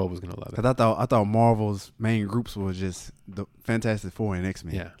didn't know the world was gonna love it. Because I thought Marvel's main groups was just the Fantastic Four and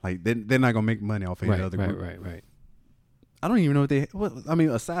X-Men. Yeah. Like they're not gonna make money off any other group. Right. I don't even know what I mean.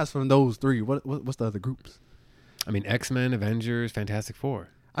 Aside from those three, what's the other groups? I mean, X-Men, Avengers, Fantastic Four.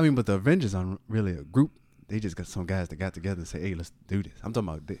 I mean, but the Avengers aren't really a group. They just got some guys that got together and say, "Hey, let's do this." I'm talking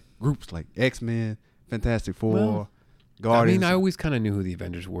about the groups like X-Men, Fantastic Four, Well, Guardians. I mean, I always kind of knew who the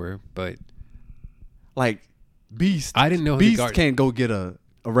Avengers were, but like Beast. I didn't know who the Beast Guard- can't go get a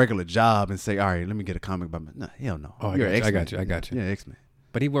regular job and say, "All right, let me get a comic by my." No, hell no. Oh, You're I X-Men. got you. Yeah, X-Men.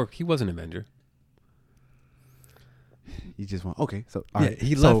 But he was an Avenger. You just want so. All Yeah, right.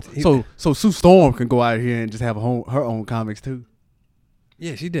 he so, left- he- so Sue Storm can go out here and just have her own comics too.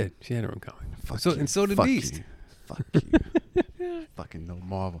 Yeah, she did. She had her own comic. Fuck So you. and so did Fuck Beast. You. Fuck you. Fucking no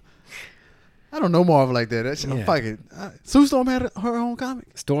Marvel. I don't know Marvel like that. That shit, Yeah. fuck it. Sue Storm had her own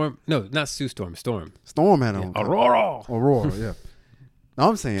comic. Storm? No, not Sue Storm. Storm. Storm had her own comic. Aurora. Aurora, yeah. No,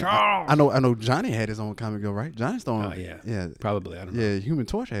 I'm saying I know Johnny had his own comic though, right? Johnny Storm. Oh yeah. Yeah. Probably. I don't know. Yeah, Human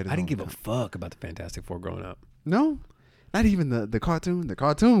Torch had his I didn't own give a comic. fuck about the Fantastic Four growing up. No. Not even the cartoon. The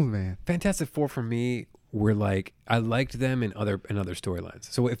cartoons, man. Fantastic Four for me were like I liked them in other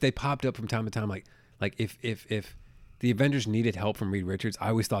storylines. So if they popped up from time to time, like if the Avengers needed help from Reed Richards, I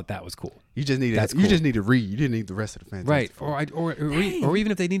always thought that was cool. You just needed That's you cool. just need to read. You didn't need the rest of the Fantastic Right. Four. Or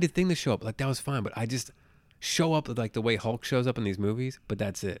even if they needed a thing to show up, like that was fine. But I just show up like the way Hulk shows up in these movies, but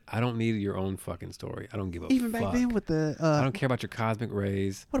that's it. I don't need your own fucking story. I don't give a Even fuck. back then with the I don't care about your cosmic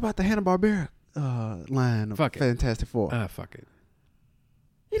rays. what about the Hanna-Barbera line of Fuck it. Fantastic Four? Ah, fuck it.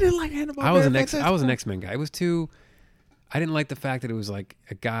 You didn't like Hanna-Barbera? I was an Fantastic X-Men guy. It was too. I didn't like the fact that it was like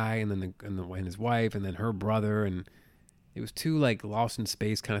a guy and then and his wife and then her brother, and it was too like Lost in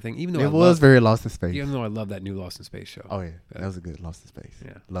Space kind of thing. Even though Four? It was very Lost in Space. even though I love that new Lost in Space show. Oh yeah, that was a good Lost in Space.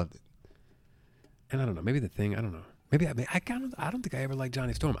 Yeah. Loved it. And I don't know, maybe the thing, I don't know. Maybe I don't think I ever liked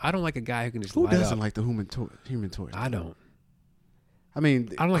Johnny Storm. I don't like a guy who can just Who light doesn't up. like the Human Torch? I don't. I mean,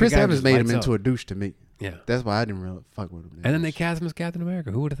 I don't like Chris a guy who Evans just made him lights into up. a douche to me. Yeah. That's why I didn't really fuck with him. And then they cast him as Captain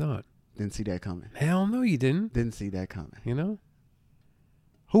America. Who would have thought? didn't see that coming. Hell no, you didn't. Didn't see that coming. You know?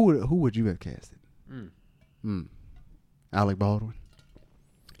 Who would you have casted? Mm. Alec Baldwin.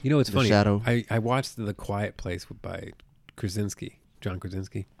 You know, it's The funny. Shadow. I watched The Quiet Place by Krasinski, John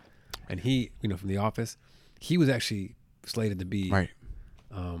Krasinski, and he, from The Office, he was actually slated to be Right.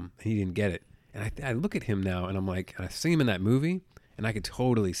 and he didn't get it. And I look at him now, and I'm like, and I see him in that movie, and I could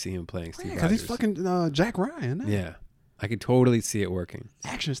totally see him playing Steve Because Rogers. he's fucking Jack Ryan. Now. Yeah, I could totally see it working.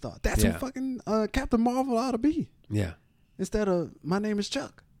 Action star. That's Yeah. who fucking Captain Marvel ought to be. Yeah. Instead of my name is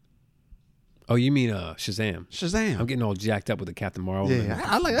Chuck. Oh, you mean Shazam? Shazam. I'm getting all jacked up with the Captain Marvel. Yeah, and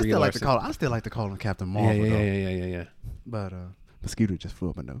I Brie still like to Larson. call. I still like to call him Captain Marvel. Yeah, though. yeah. But mosquito just flew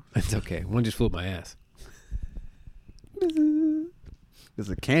up my nose. It's okay. One just flew up my ass. There's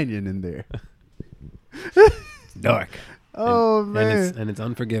a canyon in there. It's dark. Oh and, man. and it's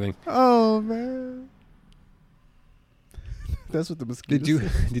unforgiving. Oh man. That's what the mosquito.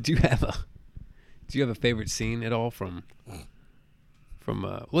 Did you have a favorite scene at all from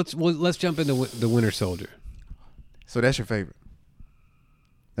let's jump into the Winter Soldier. So that's your favorite.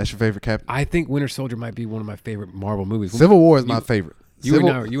 That's your favorite Captain. I think Winter Soldier might be one of my favorite Marvel movies. Civil War is my favorite. You and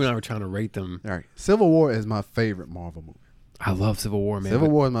I were trying to rate them. All right. Civil War is my favorite Marvel movie. I love Civil War, man. Civil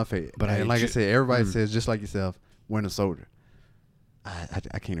War is my favorite. but And I like I ju- said, everybody says just like yourself, Winter Soldier.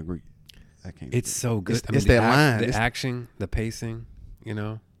 I can't agree. I can't. It's agree. so good. It's that line. The It's, action, the pacing.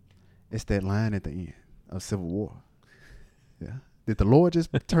 it's that line at the end of Civil War. Yeah. Did the Lord just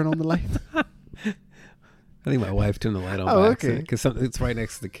turn on the light? I think my wife turned the light on Oh, by okay. accident because it's right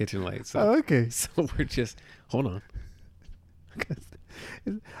next to the kitchen light. So, Oh, okay. so we're just hold on.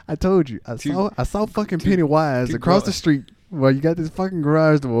 I told you. I saw fucking Pennywise two across gro- the street while you got this fucking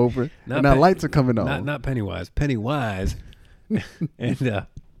garage door open and now lights are coming on. Not Pennywise, and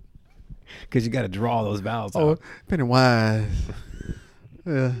because you got to draw those vowels Oh, out. Pennywise.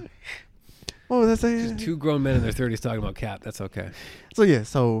 Yeah. What was I saying? Two grown men in their 30s talking about Cap. That's okay. So yeah.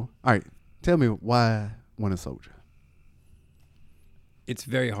 So all right. Tell me why Winter Soldier. It's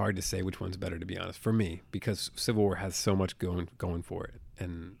very hard to say which one's better, to be honest, for me, because Civil War has so much going for it,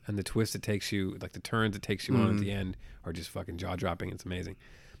 and the twist it takes you, like the turns it takes you on at the end, are just fucking jaw dropping. It's amazing.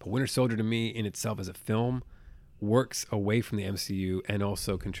 But Winter Soldier, to me, in itself as a film, works away from the MCU and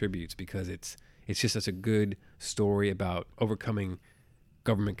also contributes because it's just such a good story about overcoming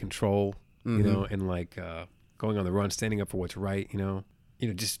government control, and like going on the run, standing up for what's right,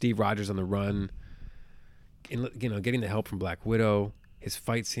 just Steve Rogers on the run, and getting the help from Black Widow. His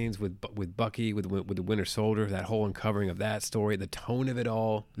fight scenes with Bucky, with the Winter Soldier, that whole uncovering of that story, the tone of it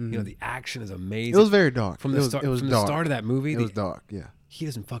all, the action is amazing. It was very dark. From It the was- start. it was From dark. the start of that movie, It was dark. Yeah. he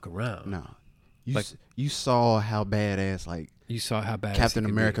doesn't fuck around. No. Like- You saw how badass like You saw how bad Captain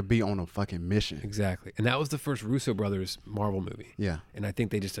America be on a fucking mission. Exactly, and that was the first Russo brothers Marvel movie. Yeah. and I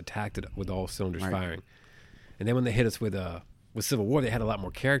think they just attacked it with all cylinders Right. firing. And then when they hit us with Civil War, they had a lot more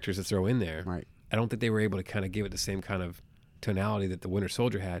characters to throw in there. Right. I don't think they were able to kind of give it the same kind of tonality that the Winter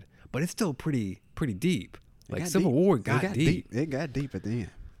Soldier had, but it's still pretty deep. It Like got Civil deep. War It got deep. It got deep at the end.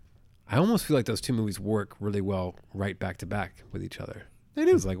 I almost feel like those two movies work really well right back to back with each other. They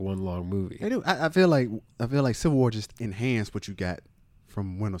do. It's like one long movie. They do. I feel like Civil War just enhanced what you got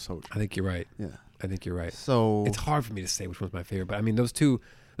from Winter Soldier. I think you're right. Yeah. I think you're right. So It's hard for me to say which one's my favorite, but I mean those two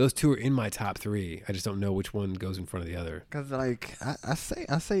Those two are in my top 3. I just don't know which one goes in front of the other. Because like I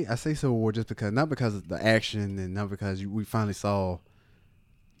say Civil War just because, not because of the action and not because we finally saw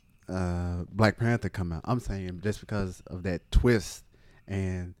Black Panther come out. I'm saying just because of that twist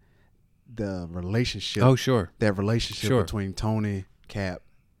and the relationship. Oh, sure. That relationship Sure. between Tony, Cap,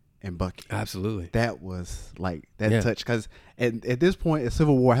 and Bucky. Absolutely. That was like that Yeah. touch. Because at this point in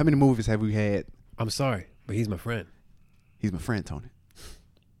Civil War, how many movies have we had? I'm sorry, but he's my friend. He's my friend, Tony.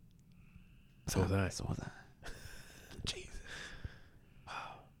 So was I. So was I. Jesus.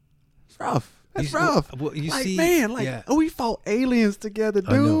 It's rough. That's You- rough. well, you like, see- man, like, yeah. we fought aliens together, dude.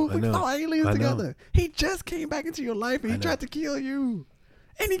 I know. We fought aliens I know. together. He just came back into your life and I he know. tried to kill you.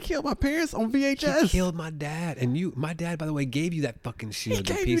 And he killed my parents on He VHS. killed my dad. And my dad, by the way, gave you that fucking shield. you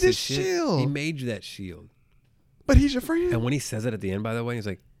gave piece you of this shit. shield. He made you that shield. But he's your friend. And when he says it at the end, by the way, he's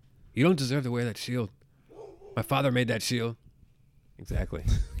like, you don't deserve to wear that shield. My father made that shield. Exactly.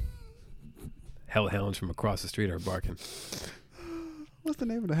 Hellhounds from across the street are barking. What's the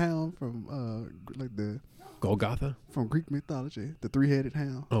name of the hound from Golgotha? from Greek mythology? The 3-headed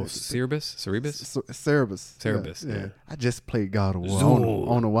hound. Oh, Cerebus? Cerebus. Cerebus, yeah. I just played God of War. Zool.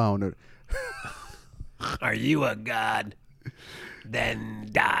 On a while. Are you a god? Then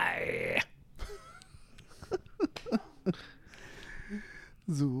die.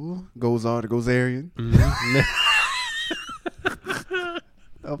 Zool. Gozar the Gozerian. Mm-hmm.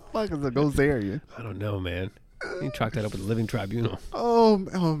 The fuck is a Gozerian? I don't know, man. You chalk that up with the Living Tribunal. Oh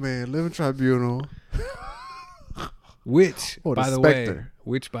man, Living Tribunal. Which, Or the by the Spectre.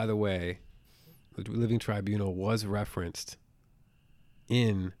 way, the Living Tribunal was referenced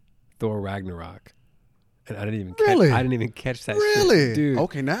in Thor Ragnarok, and I didn't even catch that. Really? shit, dude.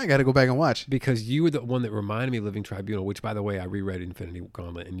 Okay, now I got to go back and watch. Because you were the one that reminded me of Living Tribunal, which, by the way, I reread Infinity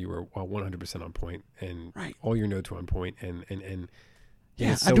Gauntlet, and you were 100% on point, and Right. all your notes were on point, and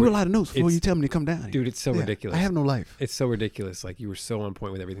Yeah, it's I so do a ri- lot of notes before it's- you tell me to come down here. Dude, it's so Yeah, ridiculous. I have no life. It's so ridiculous. Like, you were so on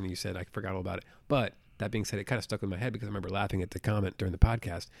point with everything that you said. I forgot all about it. But that being said, it kind of stuck in my head because I remember laughing at the comment during the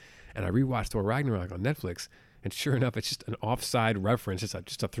podcast. And I rewatched Thor Ragnarok on Netflix. And sure enough, it's just an offside reference. It's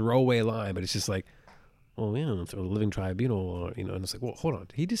just a throwaway line. But it's just like, oh, yeah, it's a Living Tribunal. And it's like, well, hold on.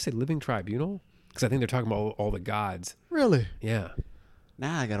 Did he just say Living Tribunal? Because I think they're talking about all the gods. Really? Yeah.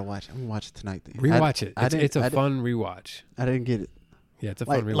 Now I got to watch it. I'm going to watch it tonight then. Rewatch it. It's a I fun rewatch. I didn't get it. Yeah, it's a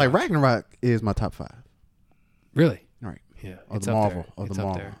fun rewatch. Like Ragnarok is my top 5. Really? Right. Yeah. Of It's the up Marvel. there. Of It's the up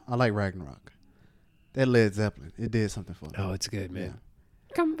Marvel. there. I like Ragnarok. That Led Zeppelin. It did something for me. Oh, it's good, man.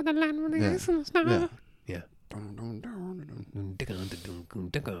 Come for the land with the Yeah. ice and the snow. Yeah. Yeah. Dun, dun, dun,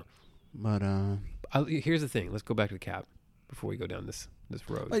 dun, dun. But But here's the thing. Let's go back to the Cap before we go down this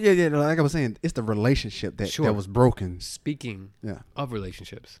road. yeah, like I was saying, it's the relationship that Sure. that was broken. Speaking Yeah. of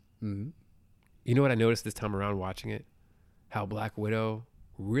relationships, Mm-hmm. you know what I noticed this time around watching it? How Black Widow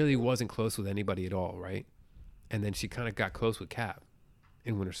really wasn't close with anybody at all, right? And then she kind of got close with Cap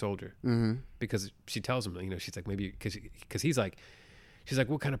in Winter Soldier Mm-hmm. because she tells him, she's like, maybe because he's like, she's like,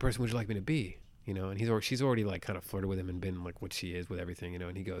 what kind of person would you like me to be? And she's already like kind of flirted with him and been like what she is with everything,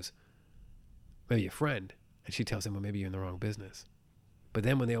 and he goes, maybe a friend. And she tells him, well, maybe you're in the wrong business. But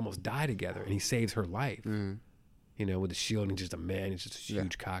then when they almost die together and he saves her life, with the shield and just a man, it's just a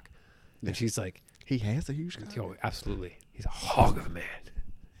huge cock. And she's like, He has a huge cock. yo, absolutely. He's a hog of a man.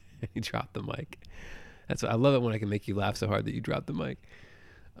 And he dropped the mic. That's what I love it when I can make you laugh so hard that you drop the mic.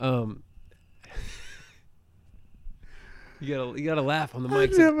 You gotta laugh on the I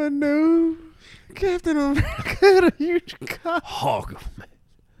mic. never knew Captain America had a huge cock. Hog of a man.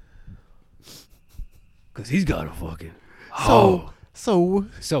 Cause he's got a fucking hog. So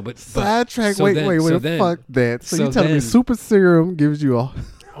But sidetrack. so Wait, then- wait, so wait. then- Fuck that. So so you telling me then- super serum gives you a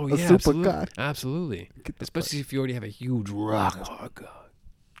Oh a yeah, super absolutely. cock? Absolutely. Especially if you already have a huge rock hard cock.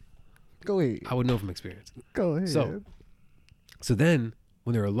 Go ahead. I would know from experience. Go ahead. So then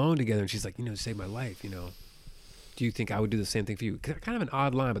when they're alone together and she's like, save my life, do you think I would do the same thing for you? Kind of an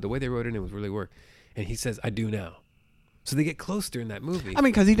odd line, but the way they wrote it in was really work. And he says, I do now. So they get closer in that movie. I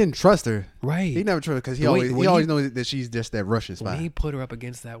mean, because he didn't trust her. Right. He never trusted because he The way- always when he always he- knows that she's just that Russian When spy. he put her up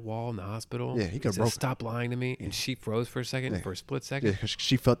against that wall in the hospital, Yeah, he could've said, broke her. stop lying to me. And she froze for a second, Yeah. for a split Yeah, second. 'cause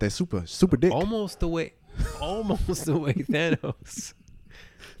she felt that super dick. Almost the way Thanos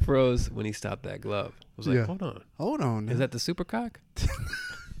froze when he stopped that glove. I was like, Yeah. hold on. Hold on. Is that the super cock?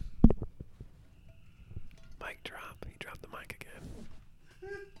 Mic drop. He dropped the mic again.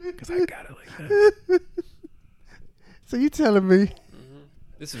 Because I got it like that. So you telling me?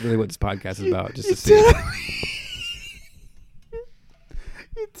 This is really what this podcast is about. Just You to see.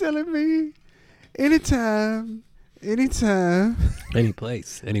 You telling me? Anytime anytime, Any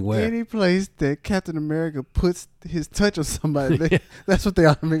place, anywhere. any place that Captain America puts his touch on somebody, that's what they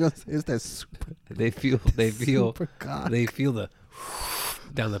automatically gonna say. It's that super. They feel Super God. they feel the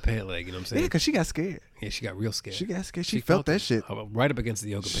down the pant leg. You know what I'm saying? Yeah, because she got scared. Yeah, she got real scared. She got scared. She felt that it. shit. Right up against the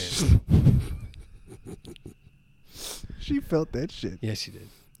yoga pants. She felt that shit. Yeah, she did.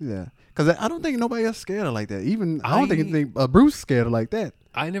 Yeah, because I don't think nobody else scared her like that. Even I don't think Bruce scared her like that.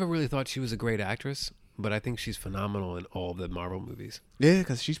 I never really thought she was a great actress, but I think she's phenomenal in all the Marvel movies. Yeah,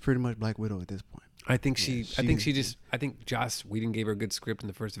 because she's pretty much Black Widow at this point. I think I think Joss Whedon gave her a good script in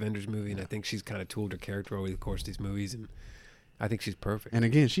the first Avengers movie, and I think she's kind of tooled her character over the course of these movies, and I think she's perfect. And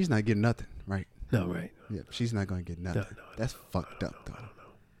again, she's not getting nothing, right? No, right. Yeah, she's not going to get nothing. That's fucked up, though.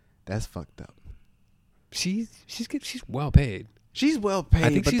 That's fucked up. She's well paid. She's well paid. I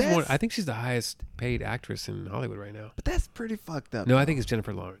think she's the highest paid actress in Hollywood right now. But that's pretty fucked up. No, I think it's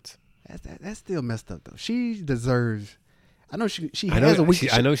Jennifer Lawrence. That's still messed up though. She deserves. I know she has a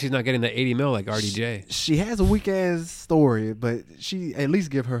weak. I know she's not getting the 80 mil like RDJ. She has a weak ass story, but she at least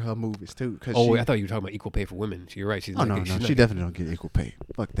give her movies too. Cause I thought you were talking about equal pay for women. You're right. She's no. She definitely don't get equal pay.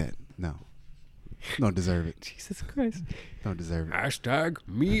 Fuck that. No, don't deserve it. Jesus Christ. Don't deserve it. Hashtag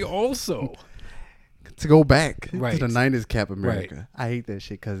me also. To go back Right. to the 90s Cap America. Right. I hate that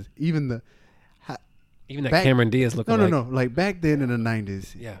shit because even that Cameron Diaz looking no. Like back then in the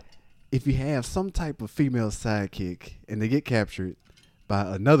 90s, Yeah. if you have some type of female sidekick and they get captured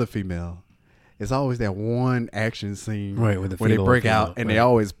by another female, it's always that one action scene Right, with the where they female break and out female, and right. they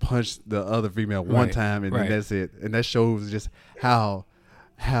always punch the other female one Right, time and right. then that's it. And that shows just how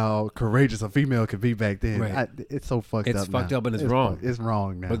courageous a female could be back then. Right. It's so fucked up. It's fucked now. up and it's wrong. It's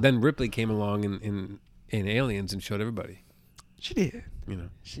wrong now. But then Ripley came along in Aliens and showed everybody. she did. You know.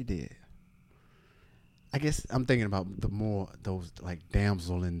 She did. I guess I'm thinking about those like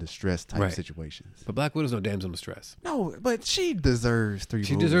damsel in distress type Right. situations. But Black Widow's no damsel in distress. No, but she deserves 3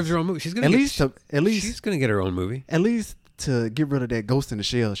 She movies. deserves her own movie. She's gonna At get, least she's gonna get her own movie. At least to get rid of that Ghost in the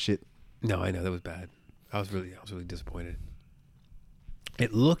Shell shit. No, I know that was bad. I was really disappointed.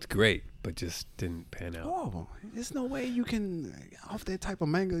 It looked great, but just didn't pan out. Oh, there's no way you can off that type of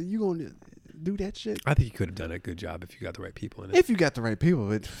manga. You gonna do that shit? I think you could have done a good job if you got the right people in it. If you got the right people,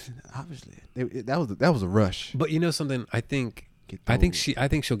 but obviously that was a rush. But you know something? I think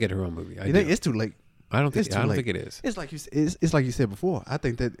she'll get her own movie. You think it's too late? I don't think it is. It's like it's like you said before. I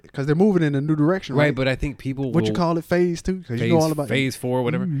think that because they're moving in a new direction, right? But I think people what you call it, phase 2? Because you know all about phase 4,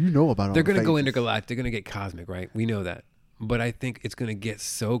 whatever. You know about all They're going to the go phases. intergalactic. They're going to get cosmic, right? We know that. But I think it's going to get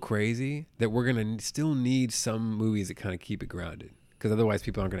so crazy that we're going to still need some movies that kind of keep it grounded. Because otherwise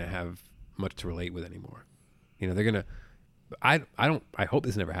people aren't going to have much to relate with anymore. You know, they're going to... I hope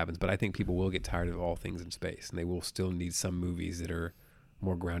this never happens, but I think people will get tired of all things in space. And they will still need some movies that are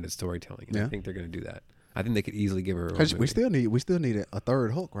more grounded storytelling. And I think they're going to do that. I think they could easily give her a Because we still need a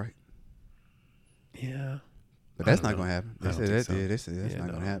third Hulk, right? Yeah. But that's not going to happen. That's That's not going to I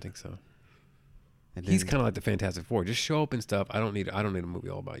don't happen. think so. And He's then- kind of like the Fantastic Four. Just show up and stuff. I don't need a movie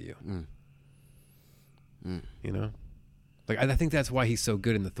all about you. You know, like I think that's why he's so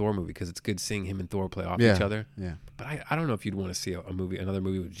good in the Thor movie, because it's good seeing him and Thor play off each other. Yeah. But I don't know if you'd want to see another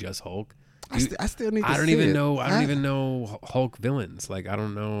movie with just Hulk. I still need to I don't see even it. know. I don't even know Hulk villains. Like I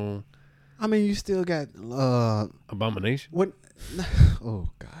don't know. I mean, you still got Abomination. what? Oh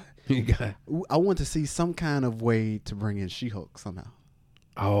God! You got. I want to see some kind of way to bring in She-Hulk somehow.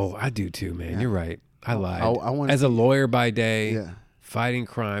 Oh, I do too, man. You're right. I lied. I wanna As a lawyer by day, Yeah. fighting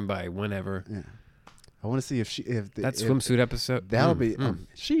crime by whenever. Yeah. I want to see if That swimsuit episode. that'll be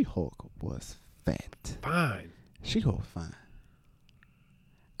She-Hulk was fat. Fine. She-Hulk was fine.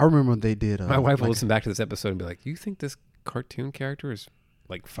 I remember they did. My wife will like- listen back to this episode and be like, "You think this cartoon character is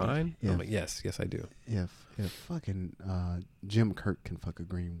like fine?" Yeah. I'm like, "Yes, I do." If fucking Jim Kirk can fuck a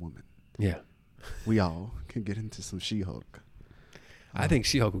green woman, Yeah, we all can get into some She-Hulk. I think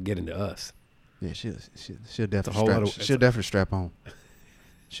She-Hulk will get into us. Yeah, she'll whole definitely lot strap. She'll definitely strap on.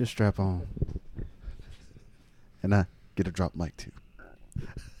 She'll strap on, and I get a drop mic too.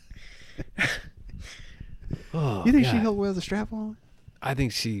 Oh, You think God. She-Hulk wears a strap on? I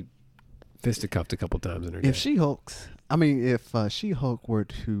think she fisticuffed a couple times in her day. If She-Hulk were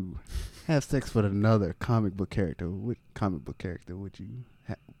to have sex with another comic book character, what comic book character would you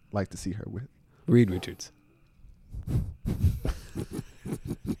like to see her with? Reed Richards.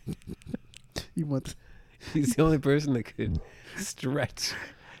 You want? He's the only person that could stretch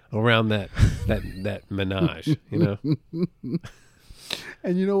around that menage. You know.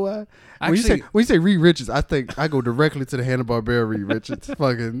 And you know what? Actually- when you say Reed Richards, I think I go directly to the Hanna-Barbera Reed Richards,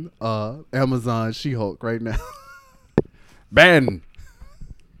 fucking Amazon She-Hulk right now. Ben,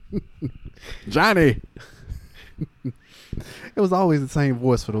 Johnny, It was always the same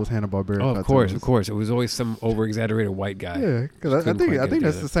voice for those Hanna-Barbera. Oh, of course. It was always some over-exaggerated white guy. Yeah, because I think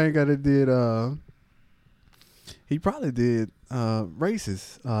that's the same guy that did. He probably did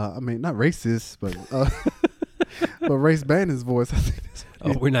racist. I mean, not racist, but but Race Bannon's voice. I think that's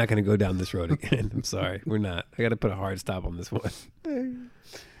Oh, we're not going to go down this road again. I'm sorry. We're not. I got to put a hard stop on this one.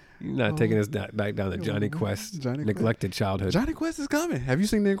 You're not taking us back down to Johnny Quest, neglected childhood. Johnny Quest is coming. Have you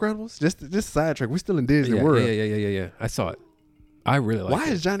seen The Incredibles? Just sidetrack. We're still in Disney World. Yeah. I saw it. I really like it. Why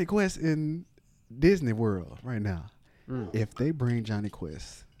is Johnny Quest in Disney World right now? If they bring Johnny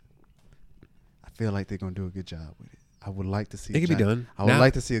Quest, I feel like they're going to do a good job with it. I would like to see it. Could be done. I would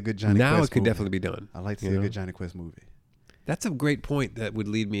like to see a good Johnny Quest Now it could movie. definitely be done. I'd like to see a good Johnny Quest movie. That's a great point that would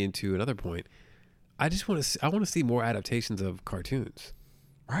lead me into another point. I just want to see more adaptations of cartoons.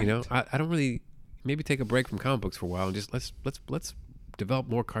 Right. You know, I don't really maybe take a break from comic books for a while and just let's develop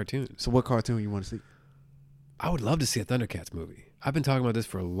more cartoons. So what cartoon you want to see? I would love to see a Thundercats movie. I've been talking about this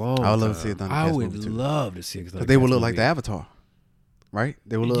for a long time. I would love to see a Thundercats movie. I would love to see a Thundercats movie. They would look like the Avatar, right?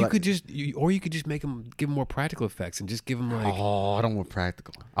 They would look you like. Could just or you could just give them more practical effects and just give them like. Oh, I don't want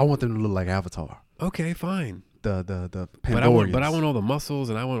practical. I want them to look like Avatar. Okay, fine. The Pandorians. But I want all the muscles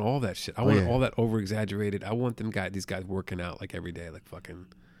and I want all that shit. I want all that over exaggerated. I want these guys working out like every day, like fucking,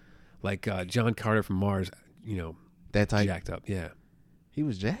 like John Carter from Mars. You know, that type. Jacked up. Yeah. He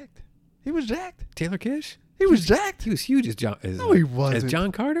was jacked. Taylor Kish. He was jacked. He was huge as John. No, he wasn't. As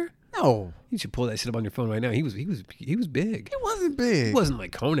John Carter. No. You should pull that shit up on your phone right now. He was big. He wasn't big. He wasn't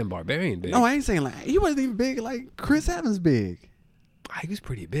like Conan Barbarian big. No, I ain't saying like he wasn't even big like Chris Evans big. He was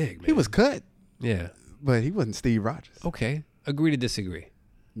pretty big, man. He was cut. Yeah. But he wasn't Steve Rogers. Okay. Agree to disagree.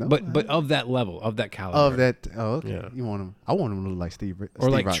 No, but of that level, of that caliber. Of that. Oh, okay. Yeah. You want him? I want him to look like Steve or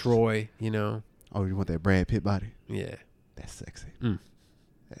like Rogers. Troy. You know. Oh, you want that Brad Pitt body? Yeah. That's sexy.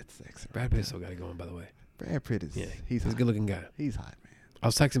 That's sexy. Brad Pitt still got it going, by the way. Brad Pitt is. Yeah. He's a good looking guy. He's hot, man. I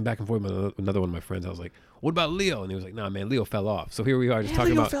was texting back and forth with another one of my friends. I was like, "What about Leo?" And he was like, "Nah, man, Leo fell off." So here we are, just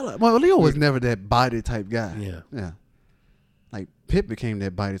talking about. Well, Leo was never that body type guy. Yeah. Like Pitt became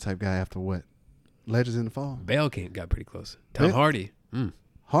that body type guy after what? Legends in the Fall. Bale got pretty close. Tom Hardy.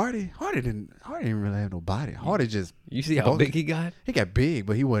 Hardy didn't really have no body. Hardy just. You see how big he got? He got big,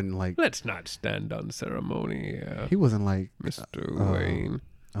 but he wasn't like. Let's not stand on ceremony. He wasn't like Mr. Wayne.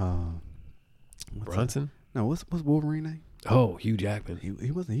 Bronson? No, what's Wolverine name? Oh, Hugh Jackman.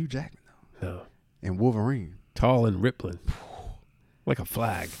 He wasn't Hugh Jackman though. No. And Wolverine. Tall and rippling. Like a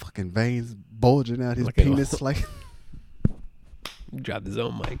flag. Fucking veins bulging out his like penis like. Dropped his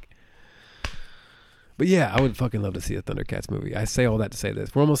own mic. But yeah, I would fucking love to see a Thundercats movie. I say all that to say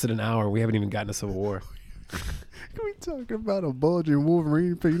this. We're almost at an hour. We haven't even gotten to Civil War. We talking about a bulging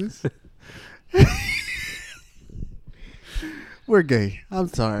Wolverine penis? We're gay. I'm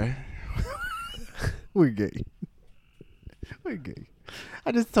sorry. We're gay. We're gay.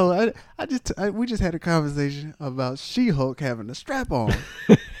 We just had a conversation about She-Hulk having a strap on.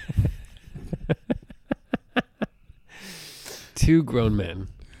 Two grown men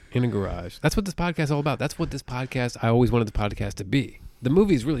in a garage. That's what this podcast is all about. That's what this podcast, I always wanted the podcast to be. The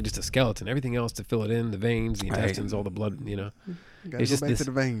movie is really just a skeleton. Everything else to fill it in, the veins, the intestines, all the blood, you know. It's just back to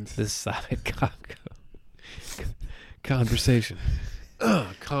the veins. This side conversation.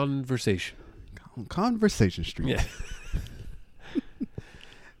 Conversation Street. Yeah.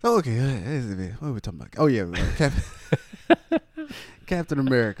 Okay, what are we talking about? Oh yeah, Captain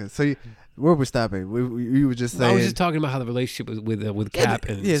America. So where we stopping? We were just saying. I was just talking about how the relationship was with Cap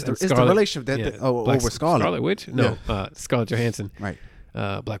and it's the relationship that over Scarlet. Scarlet Witch? No, Scarlett Johansson. Right.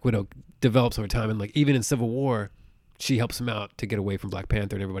 Black Widow develops over time, and like even in Civil War, she helps him out to get away from Black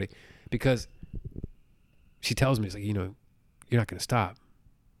Panther and everybody because she tells me, it's like, you know, you're not going to stop,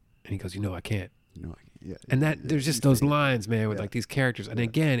 and he goes, you know, I can't. Yeah, and there's just those lines, man, with like these characters. And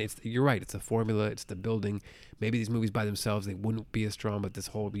again, you're right. It's the formula. It's the building. Maybe these movies by themselves, they wouldn't be as strong, but this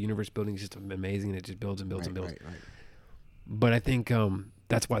whole universe building is just amazing, and it just builds and builds and builds. Right. But I think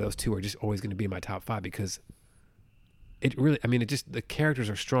that's why those two are just always going to be in my top 5 because it really, I mean, the characters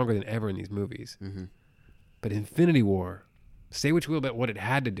are stronger than ever in these movies. Mm-hmm. But Infinity War, say what you will about what it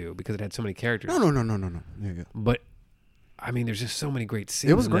had to do because it had so many characters. No. Yeah. But I mean, there's just so many great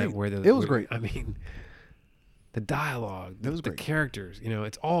scenes. It was great. It was great. I mean, the dialogue, the great. characters, you know,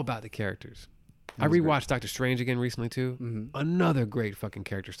 it's all about the characters. I rewatched Doctor Strange again recently too. Mm-hmm. Another great fucking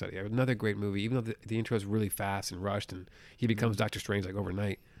character study. Another great movie, even though the intro is really fast and rushed and he becomes Doctor Strange like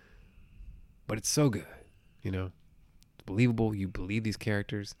overnight. But it's so good, you know. It's believable. You believe these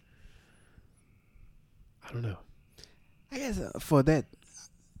characters. I don't know. I guess for that,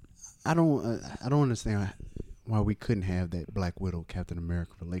 I don't understand why we couldn't have that Black Widow Captain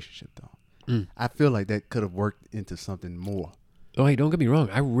America relationship though. I feel like that could have worked into something more. Oh, hey, don't get me wrong.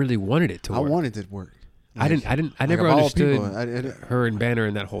 I really wanted it to work. I wanted it to work. I never of all understood people, her and Banner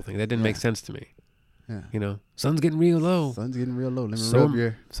and that whole thing. That didn't make sense to me. Yeah. You know, sun's getting real low. Sun's getting real low. Let me So rub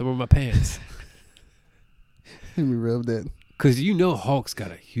your. some of my pants. Let me rub that. Because you know Hulk's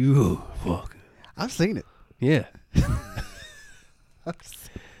got a huge fuck. I've seen it. Yeah.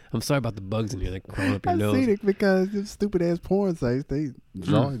 I'm sorry about the bugs in here. They're crawling up your I've nose. seen it because them stupid ass porn sites they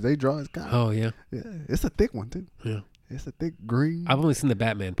draw his cock. Oh, yeah. Yeah, it's a thick one too. Yeah. It's a thick green. I've only seen the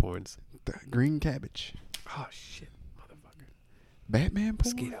Batman porns. Green cabbage. Oh, shit. Motherfucker. Batman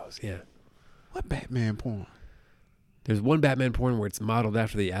porn. Mosquitoes, yeah. What Batman porn? There's one Batman porn where it's modeled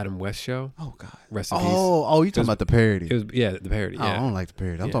after the Adam West show. Oh God. Rest in peace. Oh, you talking about the parody? It was, yeah, the parody. Oh, I Yeah. don't like the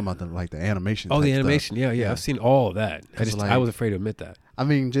parody. I'm Yeah. talking about the animation. Oh, the type animation. stuff. Yeah. I've seen all of that. It's I like- was afraid to admit that. I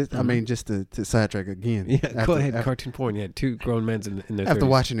mean, just to sidetrack again. Yeah, go ahead. Cartoon porn. Yeah, two grown men in their After 30s.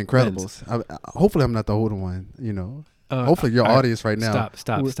 watching Incredibles, hopefully I'm not the older one. You know, Uh, hopefully your I- audience right now.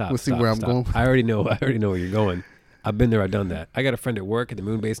 Stop. We'll see where I'm going. I already know where you're going. I've been there. I've done that. I got a friend at work at the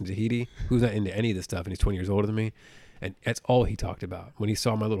moon base in Tahiti who's not into any of this stuff, and he's 20 years older than me, and that's all he talked about. When he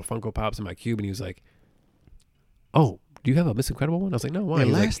saw my little Funko Pops in my cube, and he was like, "Oh, do you have a Miss Incredible one?" I was like, "No, why?"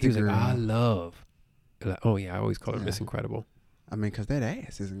 He was like, "I love." Like, oh yeah, I always call her Miss Incredible. I mean, because that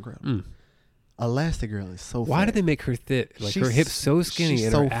ass is incredible. Mm. Elastigirl is so. Why fat. did they make her thick? Like her She's- hips so skinny she's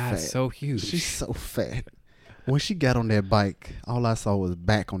and so her ass fat. so huge. She's so fat. When she got on that bike, all I saw was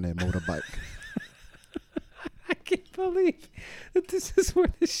back on that motorbike. I can't believe that this is where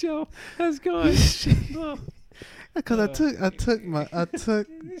the show has gone. Oh, Because I took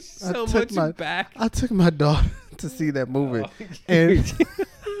so took much my- back. I took my daughter to see that movie, and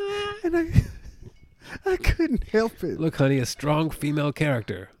I couldn't help it. Look, honey, a strong female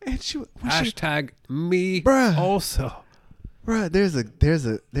character. And she Hashtag me Bruh. also. Bruh, there's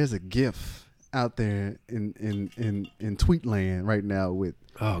a GIF out there in Tweetland right now with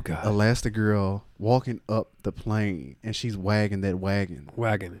Oh God, Elastigirl walking up the plane and she's wagging that wagon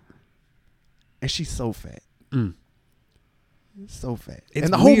wagon. and she's so fat. Mm. So fat. It's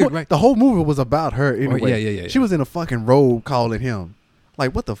and the weird, whole right? the whole movie was about her anyway. yeah. She was in a fucking robe calling him.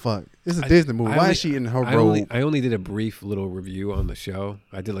 Like, what the fuck? It's a Disney movie. Why is she in her robe? I only did a brief little review on the show.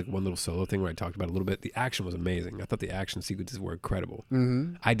 I did like one little solo thing where I talked about it a little bit. The action was amazing. I thought the action sequences were incredible.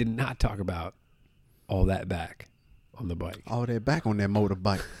 Mm-hmm. I did not talk about all that back on the bike. All that back on that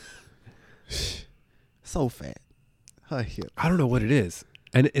motorbike. So fat. Her hip. I don't know what it is.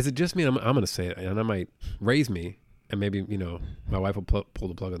 And is it just me? I'm going to say it, and I might raise me, and maybe, my wife will pull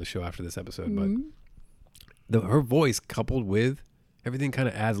the plug on the show after this episode. But her voice coupled with everything kind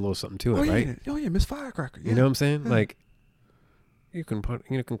of adds a little something to it, right? Yeah. Oh yeah, Miss Firecracker. You know what I'm saying? Like, you can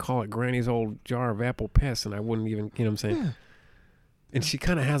call it Granny's old jar of apple piss, and I wouldn't even, you know what I'm saying? Yeah. And she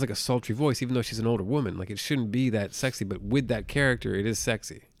kind of has like a sultry voice, even though she's an older woman. Like, it shouldn't be that sexy, but with that character, it is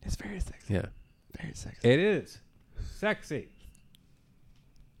sexy. It's very sexy. Yeah. Very sexy. It is sexy.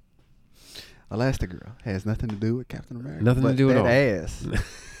 Elastigirl has nothing to do with Captain America. Nothing to but do at that all. ass.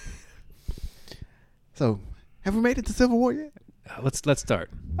 So, have we made it to Civil War yet? Let's start.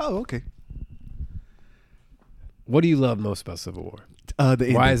 Oh, okay. What do you love most about Civil War? The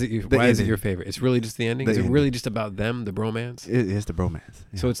ending. Why is it ending. your favorite? It's really just the ending? The Is it ending. really just about them, the bromance? It is the bromance.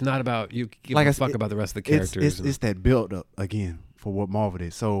 Yeah. So it's not about you give Like a I fuck said, about the rest of the characters. It's that build up again for what Marvel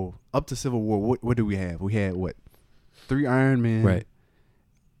did. So up to Civil War, what do we have? We had what? 3 Iron Men. right.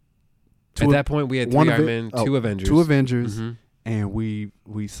 Two At that point, we had 3 Iron Men, 2 Avengers. 2 Avengers. Mhm. And we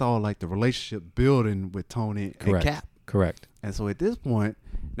saw like the relationship building with Tony Correct. and Cap. Correct. And so at this point,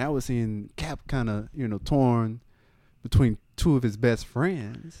 now we're seeing Cap kind of, torn between 2 of his best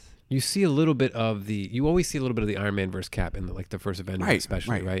friends. You see a little bit of you always see a little bit of the Iron Man versus Cap in the first Avengers, Right,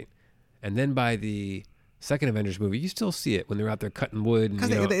 especially, right. right? And then by the second Avengers movie, you still see it when they're out there cutting wood. Because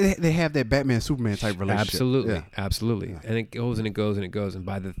And, they have that Batman Superman type relationship. absolutely, Yeah. absolutely. Yeah. And it goes and it goes and it goes. And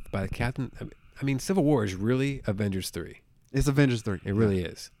by the Captain, I mean, Civil War is really Avengers 3. It's Avengers 3. It really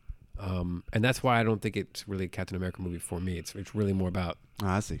is. And that's why I don't think it's really a Captain America movie for me. It's really more about, Oh,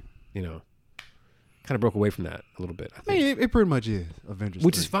 I see. kind of broke away from that a little bit. I I think. mean, it pretty much is Avengers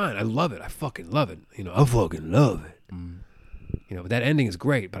Which 3. is fine. I love it. I fucking love it. I fucking love it. But that ending is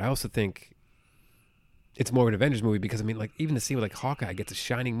great. But I also think it's more of an Avengers movie because, even the scene with Hawkeye gets a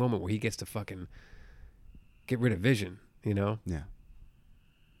shining moment where he gets to fucking get rid of Vision, Yeah.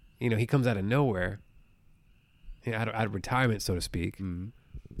 He comes out of nowhere, out of retirement, so to speak. Mm-hmm.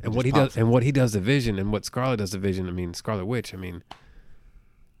 And what he does to Vision and what Scarlet does to Vision, Scarlet Witch,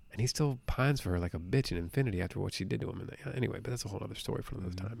 and he still pines for her like a bitch in Infinity after what she did to him. Anyway, but that's a whole other story for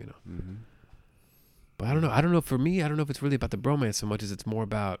another time, Mm-hmm. But I don't know. For me, I don't know if it's really about the bromance so much as it's more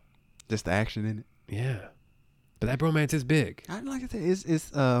about Just the action in it. Yeah. But that bromance is big. Like I said, it's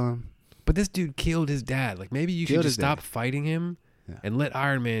But this dude killed his dad. Like, maybe you should Killed just his dad. stop fighting him and let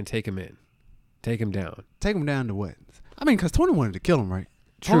Iron Man take him in. Take him down. take him down to what? I mean, because Tony wanted to kill him, right?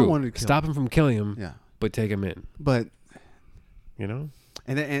 Tony True. wanted to kill Stop him from killing him, Yeah, but take him in. but You know?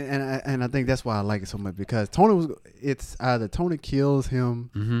 and I think that's why I like it so much because it's either Tony kills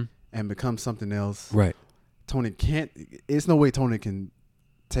him Mm-hmm. and becomes something else. Right. Tony can't. It's no way Tony can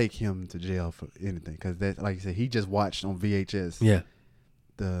take him to jail for anything because that, like you said, he just watched on VHS. Yeah.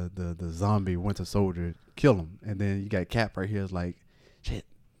 The zombie Winter Soldier kill him, and then you got Cap right here. Is like, shit.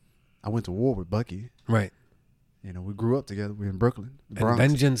 I went to war with Bucky. Right. You know, we grew up together. We're in Brooklyn, And Bronx.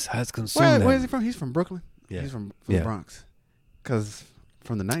 vengeance has consumed them. Where is he from? He's from Brooklyn. Yeah. He's from Yeah. the Bronx. Because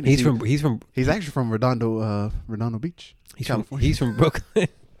from the 90s. He's actually from Redondo Beach, California. He's from Brooklyn.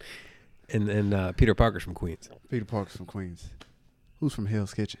 and Peter Parker's from Queens. Peter Parker's from Queens. Who's from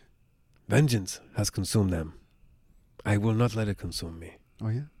Hell's Kitchen? Vengeance has consumed them. I will not let it consume me. Oh,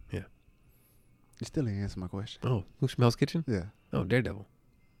 yeah? Yeah. You still ain't answer my question. Oh, who's from Hell's Kitchen? Yeah. Oh, Daredevil.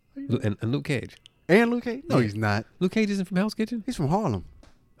 And Luke Cage. And Luke Cage? No, Yeah. he's not. Luke Cage isn't from Hell's Kitchen? He's from Harlem.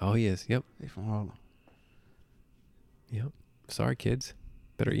 Oh, he is. Yep. He's from Harlem. Yep. Sorry, kids.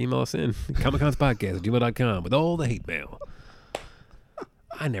 Better email us in. ComicConsPodcast@gmail.com with all the hate mail.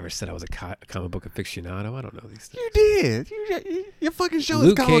 I never said I was a comic book aficionado. I don't know these things. You did. Your fucking show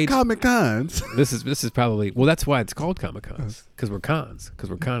Luke is called Cage- Comic Cons. This is probably, well, that's why it's called Comic Cons. Because we're cons. Because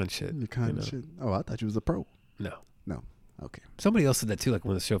we're conning shit. You kind you of know? shit. Oh, I thought you was a pro. No. No. Okay. Somebody else said that too, like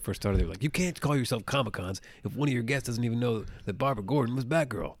when the show first started. They were like, you can't call yourself Comic Cons if one of your guests doesn't even know that Barbara Gordon was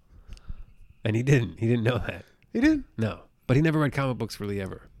Batgirl. And he didn't. He didn't know that. He did? No. But he never read comic books really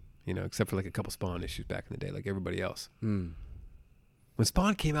ever. You know, except for like a couple Spawn issues back in the day, like everybody else. Hmm. When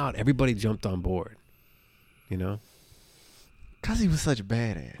Spawn came out, everybody jumped on board. You know? Because he was such a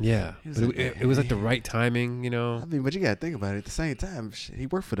badass. Yeah. He was But like, it was like the right timing, you I know? mean, but you got to think about it. At the same time, shit, he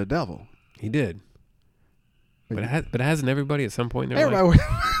worked for the devil. He did. But hasn't everybody at some point in their life? Everybody.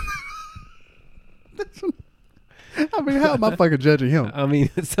 I mean, how am I fucking judging him? I mean,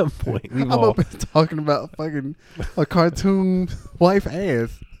 at some point, we've I'm all... up here talking about fucking a cartoon wife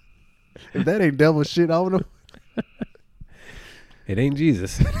ass. If that ain't devil shit, I don't know. It ain't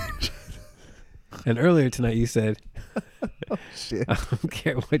Jesus. And earlier tonight you said, Shit. I don't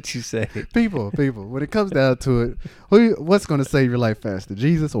care what you say. People, when it comes down to it, what's going to save your life faster,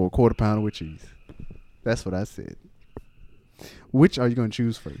 Jesus or a quarter pounder with cheese? That's what I said. Which are you going to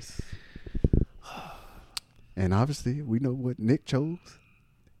choose first? And obviously, we know what Nick chose.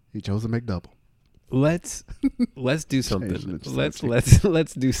 He chose a McDouble. Let's do Changing something. the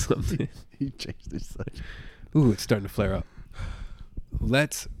Let's do something. He changed his subject. Ooh, it's starting to flare up.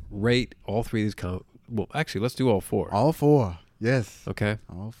 Let's rate all three of these well, actually, let's do all four. All four. Yes. Okay.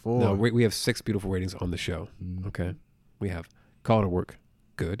 All four. No, we have 6 beautiful ratings on the show. Mm. Okay. We have Call It a Work,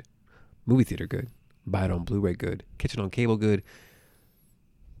 good. Movie Theater, good. Buy It on Blu-ray, good. Kitchen on Cable, good.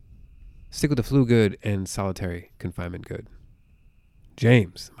 Stick with the Flu, good. And Solitary Confinement, good.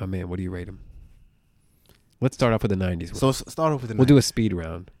 James, my man, what do you rate him? Let's start off with the 90s. So start off with the 90s. We'll do a speed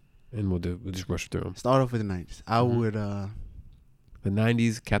round, and we'll just rush through them. Start off with the 90s. I would The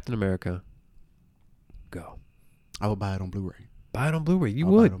 90s, Captain America, go. I would buy it on Blu-ray. Buy it on Blu-ray. You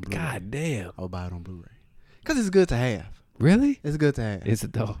I'll buy it would. on Blu-ray. God damn. I would buy it on Blu-ray. Because it's good to have. Really? It's good to have. Is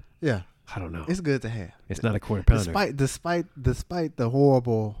it though? Yeah. I don't know. It's good to have. It's not a quarter pounder. Despite the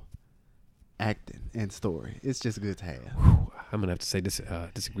horrible acting and story, it's just good to have. Whew, I'm gonna have to say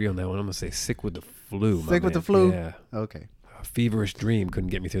disagree on that one. I'm gonna say Sick with the Flu. Sick with the Flu? Yeah. Okay. A Feverish Dream couldn't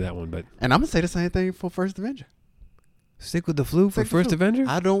get me through that one, but And I'm going to say the same thing for First Avenger. Sick with the Flu for Sick with the First Flu. Avenger.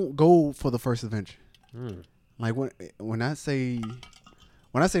 I don't go for the First Avenger. Hmm. Like when I say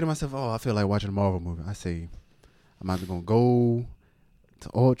to myself, oh, I feel like watching a Marvel movie, I say I'm either gonna go to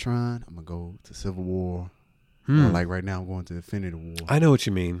Ultron, I'm gonna go to Civil War, or like right now I'm going to Infinity War. I know what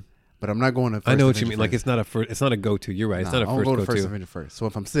you mean. But I'm not going to First I know what Avenger you mean. Like first. it's not a go-to. You're right. It's not a I'll first go to go-to. First Avenger first. So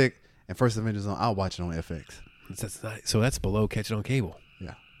if I'm sick and First Avenger's on, I'll watch it on FX. That's below Catch It on Cable.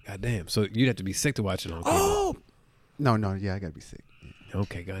 Yeah. God damn. So you'd have to be sick to watch it on cable. Oh no, yeah, I gotta be sick.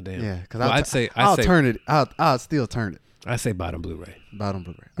 Okay, goddamn. Yeah, because well, I'll turn it. I'll still turn it. I say bottom Blu-ray. Bottom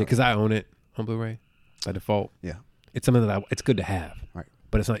Blu-ray. Yeah, because I own it on Blu-ray by default. Yeah. It's something that it's good to have. Right.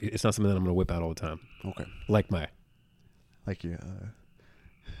 But it's not something that I'm gonna whip out all the time. Okay. Like your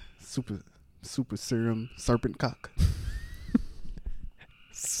super serum serpent cock.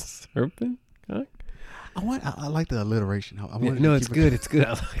 serpent cock. I like the alliteration. No, it's good. It's good.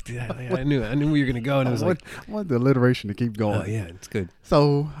 I liked it. I knew where you were gonna go, and it was I want the alliteration to keep going. oh yeah, it's good.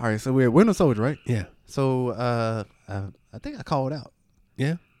 So all right, so we're Winter Soldier, right? Yeah. So I think I called out.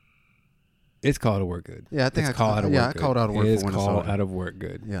 Yeah. It's called Out of Work Good. Yeah, I think it's called Out of Work I Good. called Out of Work It's for Winter called Soldier. Out of Work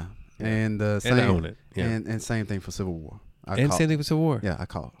Good. Yeah, Yeah. and And I own it. Yeah. And same thing for Civil War. And same thing with Civil War. Yeah, I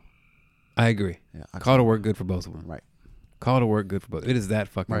called. I agree. Yeah, Call to Work good for both of them. Right. Call to Work good for both. It is that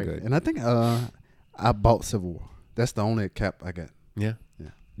fucking Right. good. And I think I bought Civil War. That's the only cap I got. Yeah. Yeah.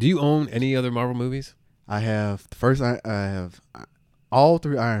 Do you own any other Marvel movies? I have the first. I have all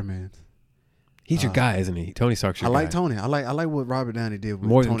 3 Iron Mans. He's your guy, isn't he? Tony Stark's your I guy. like Tony. I like what Robert Downey did with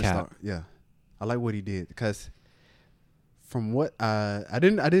More than Tony Cap. Stark. Yeah, I like what he did because from what I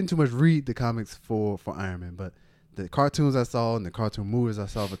didn't too much read the comics for Iron Man, but the cartoons I saw and the cartoon movies I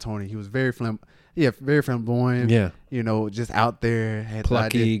saw for Tony, he was very very flamboyant. Yeah. You know, just out there, had the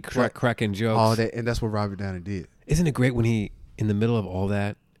Plucky, idea- cracking jokes. all that, and that's what Robert Downey did. Isn't it great when he, in the middle of all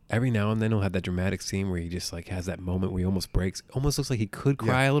that, every now and then he'll have that dramatic scene where he just like has that moment where he almost breaks. Almost looks like he could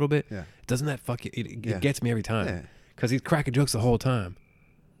cry a little bit. Yeah. Doesn't that fuck you? It Yeah. gets me every Yeah. time. Because he's cracking jokes the whole time.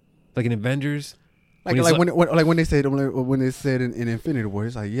 Like in Avengers. Like when they said in Infinity War,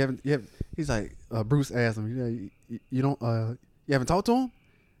 it's like you haven't he's like Bruce asked him, you don't you haven't talked to him,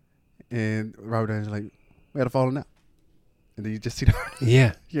 and Robert Downey's like, we had a falling out, and then you just see the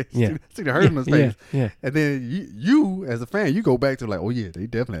Yeah. see the hurt in his face, Yeah. and then you as a fan you go back to like, oh yeah, they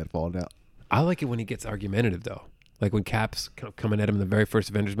definitely had a falling out. I like it when he gets argumentative though. Like when Cap's coming at him in the very first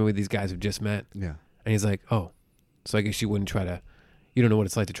Avengers movie, these guys have just met. Yeah, And he's like, oh, so I guess you wouldn't you don't know what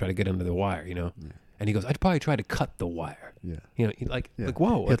it's like to try to get under the wire, you know? Yeah. And he goes, I'd probably try to cut the wire. yeah, You know, like whoa.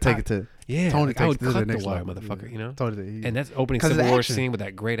 He'll like, take it to like, Tony. I takes would it to the cut the next wire, level. motherfucker, Yeah. you know? Tony, And that's opening 'Cause of the Civil War action. scene with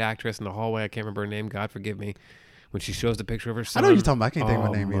that great actress in the hallway. I can't remember her name. God forgive me. When she shows the picture of her I son. know what you're talking about. I can't think of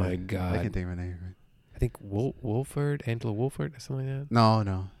her name Oh either. my God. I can't think of her name. I think Wolford, Angela Wolford, or something like that.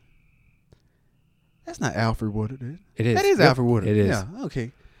 No, that's not Alfred Woodard. It is. That is Yep, Alfred Woodard. It is. Yeah.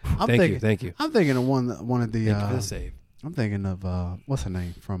 Okay. Thank you. I'm thinking of one of the. Thank you for the save. I'm thinking of what's her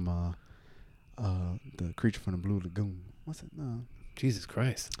name from the Creature from the Blue Lagoon. What's it? Jesus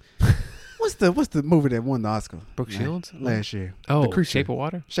Christ. What's the movie that won the Oscar? Brooke Shields? last year. Oh, the Creature. Shape of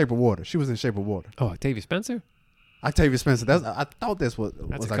Water? Shape of Water. She was in Shape of Water. Oh, Octavia Spencer? Octavia Spencer. I thought that's what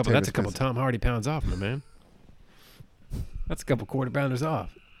That's was a couple. Octavia That's a couple Spencer. Tom Hardy pounds off, my man. That's a couple quarter pounders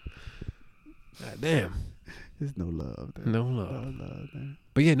off. God damn. There's no love there. No love. No love there.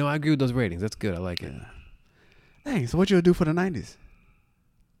 But yeah, no, I agree with those ratings. That's good. I like it. Yeah. Dang. So what you gonna do for the 90s?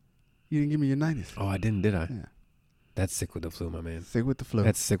 You didn't give me your 90s. Oh, I didn't, did I? Yeah. That's sick with the flu, my man. Sick with the flu.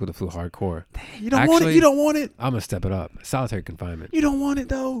 That's sick with the flu hardcore. You don't want it. Actually- You don't want it. I'm gonna step it up. Solitary confinement. You don't want it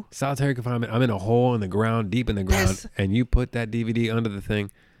though. Solitary confinement. I'm in a hole in the ground, deep in the ground, That's- and you put that DVD under the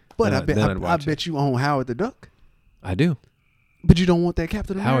thing. But then then I'd I watch bet you own Howard the Duck. I do. But you don't want that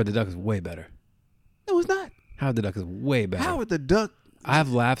Captain America. Howard the Duck is way better. No, it's not. Howard the Duck is way better. Howard the Duck. I've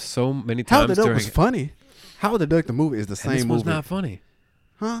laughed so many Howard times the Duck during was funny. Howard the Duck, the movie, is the and same this was movie. not funny.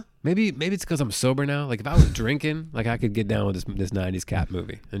 Huh? Maybe it's because I'm sober now. Like if I was drinking, like I could get down with this 90s Cap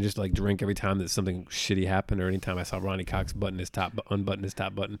movie and just like drink every time that something shitty happened or anytime I saw Ronnie Cox unbutton his top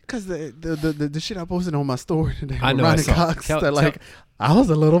button. Because the shit I posted on my story today I with know, I Ronnie saw it. Cox, Tell- that like, I was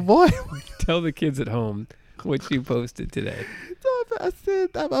a little boy. Tell the kids at home what you posted today. So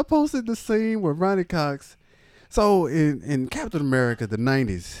I posted the scene with Ronnie Cox. So in Captain America, the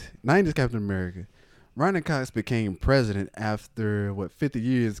 90s Captain America, Ronnie Cox became president after 50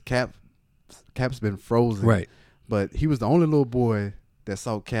 years. Cap's been frozen, Right. But he was the only little boy that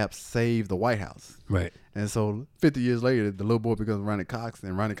saw Cap save the White House. Right. And so 50 years later, the little boy becomes Ronnie Cox,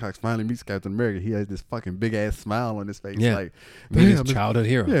 and Ronnie Cox finally meets Captain America. He has this fucking big ass smile on his face, Yeah. like, Meet his "Damn, childhood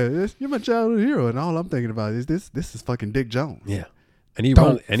hero. yeah, you're my childhood hero." And all I'm thinking about is this is fucking Dick Jones. Yeah. And he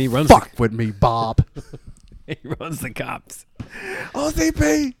Don't runs fuck with me, Bob. he runs the cops.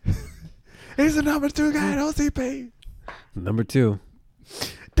 OCP. He's the number 2 guy at OCP. Number 2.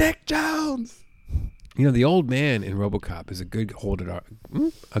 Dick Jones. You know, the old man in RoboCop is a good-hearted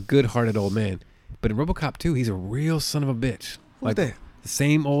old man. But in RoboCop 2, he's a real son of a bitch. Who's that? The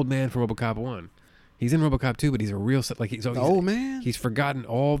same old man from RoboCop 1. He's in RoboCop 2, but he's a real he's The old man. He's forgotten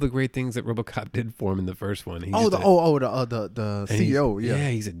all the great things that RoboCop did for him in the first one. He's The just CEO. and he's- Yeah. Yeah,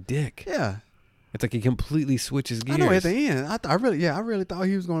 he's a dick. Yeah. It's like he completely switches gears. I know at the end, I really thought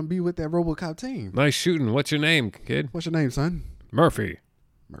he was going to be with that RoboCop team. Nice shooting. What's your name, kid? What's your name, son? Murphy.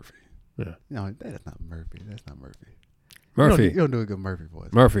 Murphy. Yeah. No, that's not Murphy. That's not Murphy. Murphy. You don't do a good Murphy voice.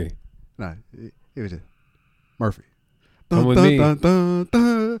 Murphy. No, it was just Murphy. Come with me. Dun, dun,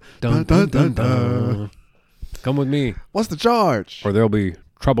 Dun, dun, dun, dun. Come with me, What's the charge? or there'll be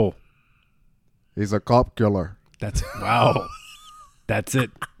trouble. He's a cop killer. That's wow. That's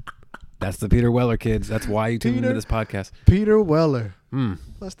it. That's the Peter Weller, kids. That's why you tune into Peter- this podcast. Peter Weller. Hmm.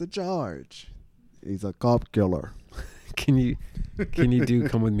 What's the charge? He's a cop killer. Can you do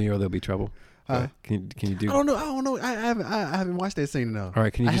Come With Me or There'll Be Trouble? Huh? Can you do? I don't know. I haven't watched that scene enough. All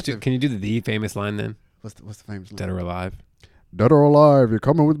right. Can you I just have do? to- Can you do the famous line then? What's the famous line? Dead or alive? Dead or alive, you're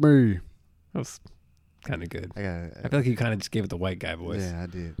coming with me. That was kind of good. I I feel like you kind of just gave it the white guy voice. yeah, I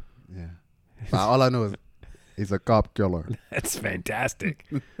did. Yeah. But all I know is he's a cop killer. That's fantastic.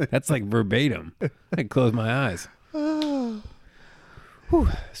 That's like verbatim. I can close my eyes. Whew.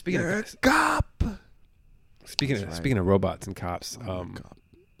 Speaking You're a of cop. speaking of robots and cops, Cop.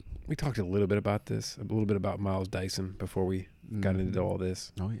 we talked a little bit about this, a little bit about Miles Dyson before we got into all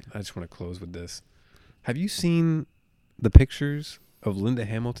this. Oh yeah. I just want to close with this. Have you seen the pictures of Linda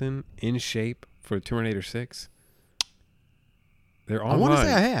Hamilton in shape for Terminator 6? They're online. I want to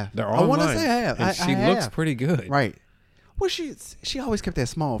say I have. They're I online. want to say I have. And she looks have. pretty good. Right. Well, she always kept that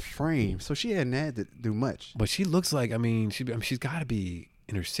small frame, so she hadn't had to do much. But she looks like, she's got to be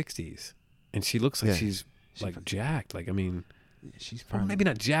in her 60s. And she looks like Yeah. she's She like fucking- jacked. Like, I mean, She's well, probably maybe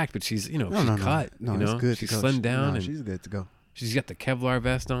not jacked, but she's, she's no, cut. No, you know? it's good. She's to go. slimmed down. No, and she's good to go. she's got the Kevlar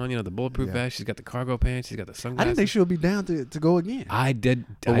vest on, the bulletproof Yeah. vest. She's got the cargo pants. She's got the I sunglasses. didn't think she'll be down to go again. I did.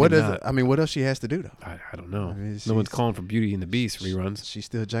 But I what did is not. it? I mean, what else she has to do though? I don't know. I mean, No one's she's- calling for Beauty and the Beast reruns. She's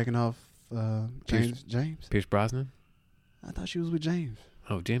still jacking off James. Pierce Brosnan? I thought she was with James.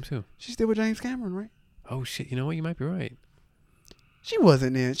 Oh, James who? She's still with James Cameron, right? Oh, shit. You know what? You might be right. She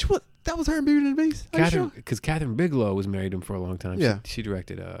wasn't in. That was her in Beauty and the Beast. Are you sure? Because Catherine Bigelow was married to him for a long time. Yeah. She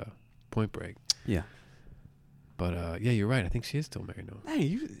directed Point Break. Yeah. But, yeah, you're right. I think she is still married to him.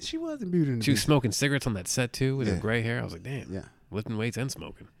 Hey, she was in Beauty and the She was Beast. smoking cigarettes on that set, too, with her Yeah. gray hair. I was like, damn. Yeah. Lifting weights and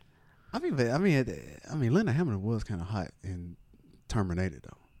smoking. I mean, Linda Hamilton was kind of hot in Terminator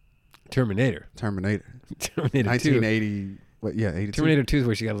though. Terminator. Terminator 2. 1980. What? Yeah, 82. Terminator 2 is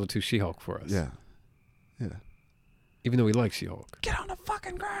where she got a little too She-Hulk for us. Yeah. Yeah. Even though we like She-Hulk. Get on the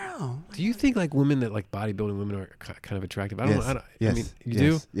fucking ground. Do you think, like, women that like bodybuilding women are kind of attractive? I don't Yes. know. Yes. I mean, you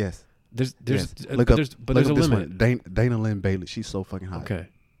yes. do? Yes. There's yes. but there's look a up this limit. one. Dana Lynn Bailey. She's so fucking hot. Okay.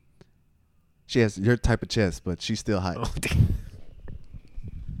 She has your type of chest, but she's still hot. Oh, damn.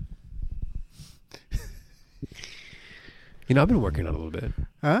 I've been working out a little bit.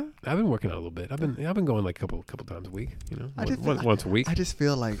 Huh? I've been working out a little bit. I've been going like a couple times a week. Once a week. I just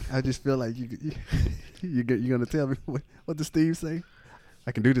feel like you're gonna tell me what does Steve say?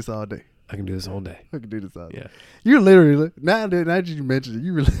 I can do this all day. I can do this all day. I can do this all day. Yeah. You're literally now that you mentioned it,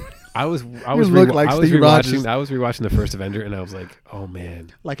 you really I was look like Steve Rogers. I was rewatching the first Avenger, and I was like, oh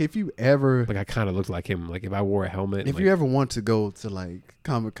man, like if you ever like I kind of looked like him. Like if I wore a helmet. if like, you ever want to go to like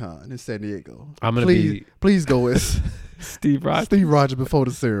Comic-Con in San Diego, I'm gonna please go as Steve Rogers. Steve Rogers before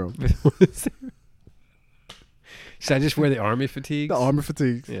the serum. Should I just wear the army fatigues? The armor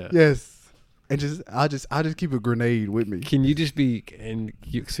fatigues. Yeah. Yes. And I'll just keep a grenade with me. Can you just be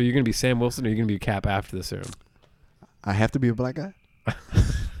so you're gonna be Sam Wilson, or you're gonna be Cap after the serum? I have to be a black guy.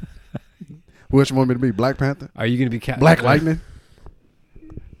 What you want me to be? Black Panther? Are you gonna be Cap? Black Lightning?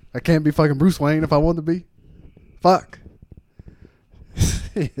 I can't be fucking Bruce Wayne if I want to be. Fuck.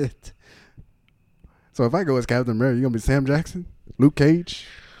 Shit. So if I go as Captain America, you gonna be Sam Jackson? Luke Cage?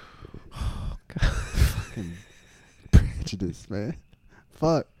 Oh, God. Fucking prejudice, man.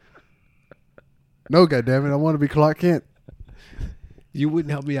 Fuck. No, goddammit, I want to be Clark Kent. You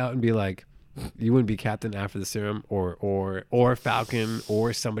wouldn't help me out and be like, you wouldn't be Captain after the serum, or Falcon,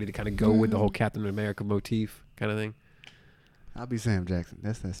 or somebody to kind of go with the whole Captain America motif kind of thing. I'll be Sam Jackson.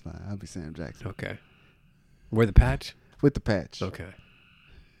 That's fine. I'll be Sam Jackson. Okay. Wear the patch? With the patch. Okay.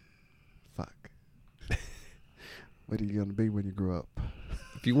 Fuck. What are you gonna be when you grow up?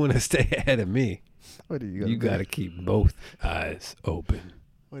 If you want to stay ahead of me, What are you gonna you be? got to keep both eyes open.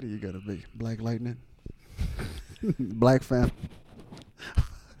 What are you gonna be? Black Lightning? Black Phantom?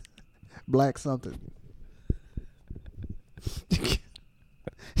 Black something?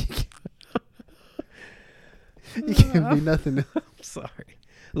 You can't be nothing else. I'm sorry.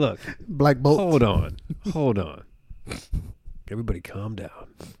 Look, Black Bolt. hold on. Everybody calm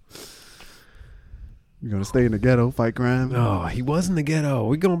down. You're gonna stay in the ghetto, fight crime. Oh, he was in the ghetto.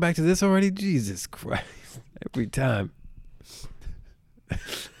 We going back to this already? Jesus Christ. Every time.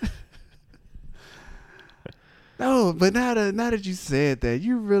 No, but now that you said that,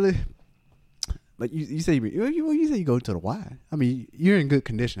 you really like you say you go to the Y. I mean, you're in good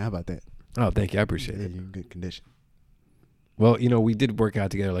condition. How about that? Oh, thank you. I appreciate Yeah, it. you're in good condition. Well, we did work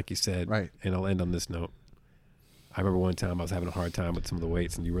out together, like you said. Right. And I'll end on this note. I remember one time I was having a hard time with some of the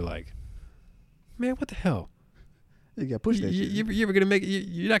weights, and you were like, man, what the hell? You got to push that shit. You ever going to make it?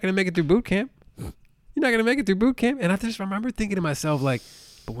 You're not going to make it through boot camp? You're not going to make it through boot camp? And I just remember thinking to myself, like,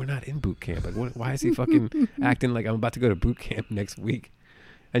 but we're not in boot camp. Like, why is he fucking acting like I'm about to go to boot camp next week?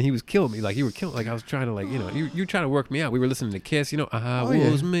 And he was killing me. Like, you were killing. Like, I was trying to, like, you know, you were trying to work me out. We were listening to Kiss, you know. I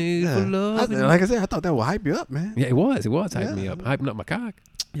was made for love. Like I said, I thought that would hype you up, man. Yeah, it was. It was hyping me up. Hyping up my cock.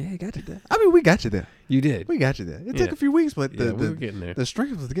 Yeah, got you there. I mean, we got you there. You did. We got you there. It took a few weeks, but we were getting there. The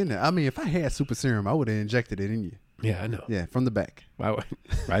strength was getting there. I mean, if I had super serum, I would have injected it in you. Yeah, I know. Yeah, from the back. Right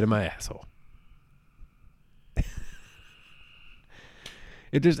in my asshole.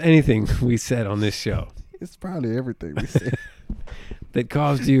 If there's anything we said on this show It's probably everything we said. that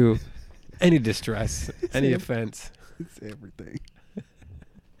caused you any distress, any offense, It's everything.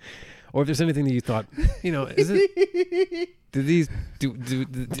 or if there's anything that you thought, you know, is it? Do these do?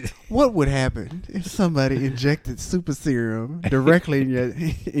 What would happen if somebody injected super serum directly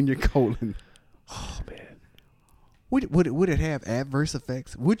in your colon? Oh man, Would it have adverse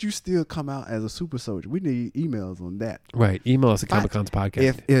effects? Would you still come out as a super soldier? We need emails on that. right? Email us at Comic Cons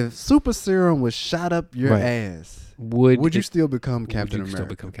Podcast. If super serum was shot up your Right. ass, would you still become would Captain you America? still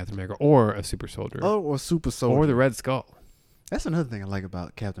become Captain America or a super soldier or super soldier? or the Red Skull? That's another thing I like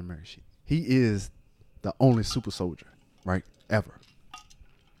about Captain America. He is the only super soldier, right? Ever.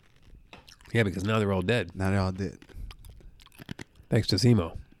 Yeah, because now they're all dead. Now they're all dead. Thanks to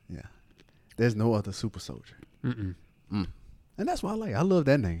Zemo. Yeah. There's no other super soldier. Mm-mm. And that's why I love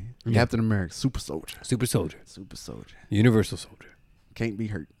that name. Yeah. Captain America, super soldier. Super soldier, Super soldier. universal soldier. Can't be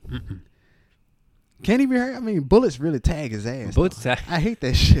hurt. Can't he be hurt? I mean, bullets really tag his ass. Bullets though. tag- I hate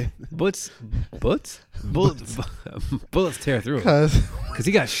that shit. Bullets tear through him Because because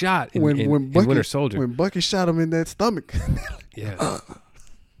he got shot in when Winter Soldier. when Bucky shot him in that stomach, Yeah.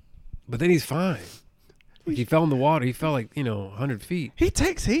 But then he's fine. Like he fell in the water. He fell like, 100 feet. he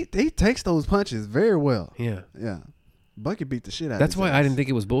takes those punches very well. Yeah. Yeah. Bucky beat the shit out That's of his why ass. I didn't think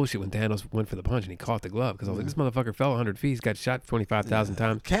it was bullshit when Thanos went for the punch and he caught the glove. Because I was like, this motherfucker fell 100 feet. He's got shot 25,000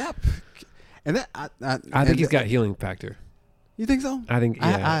 times. Cap. And that I think he's got healing factor. You think so? I think,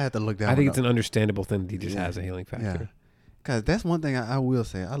 yeah. I have to look that I think one it's up. an understandable thing that he just Yeah. has a healing Yeah. factor. Because that's one thing I will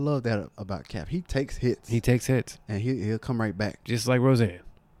say. I love that about Cap. He takes hits. He takes hits. and he'll come right back. Just like Roseanne.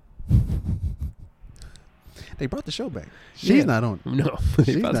 They brought the show back. She's Yeah. not on it. No. They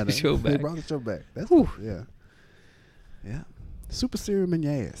She's brought not the on show it. They back. brought the show back. That's Whew. yeah. Yeah. Super serum in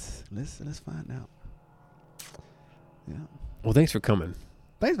your ass. Let's find out. Yeah. Well, thanks for coming.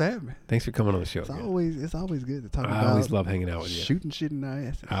 Thanks for having me. Thanks for coming on the show. It's again. always good to talk I about. always love hanging out with you. Shooting shit in our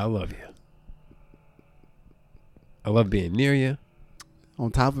ass. I love you. I love being near you,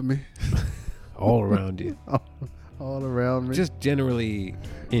 On top of me. all around you, All around me. just generally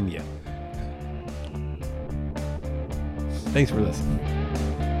in you. Thanks for listening.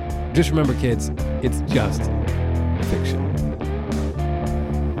 Just remember, kids, it's just fiction.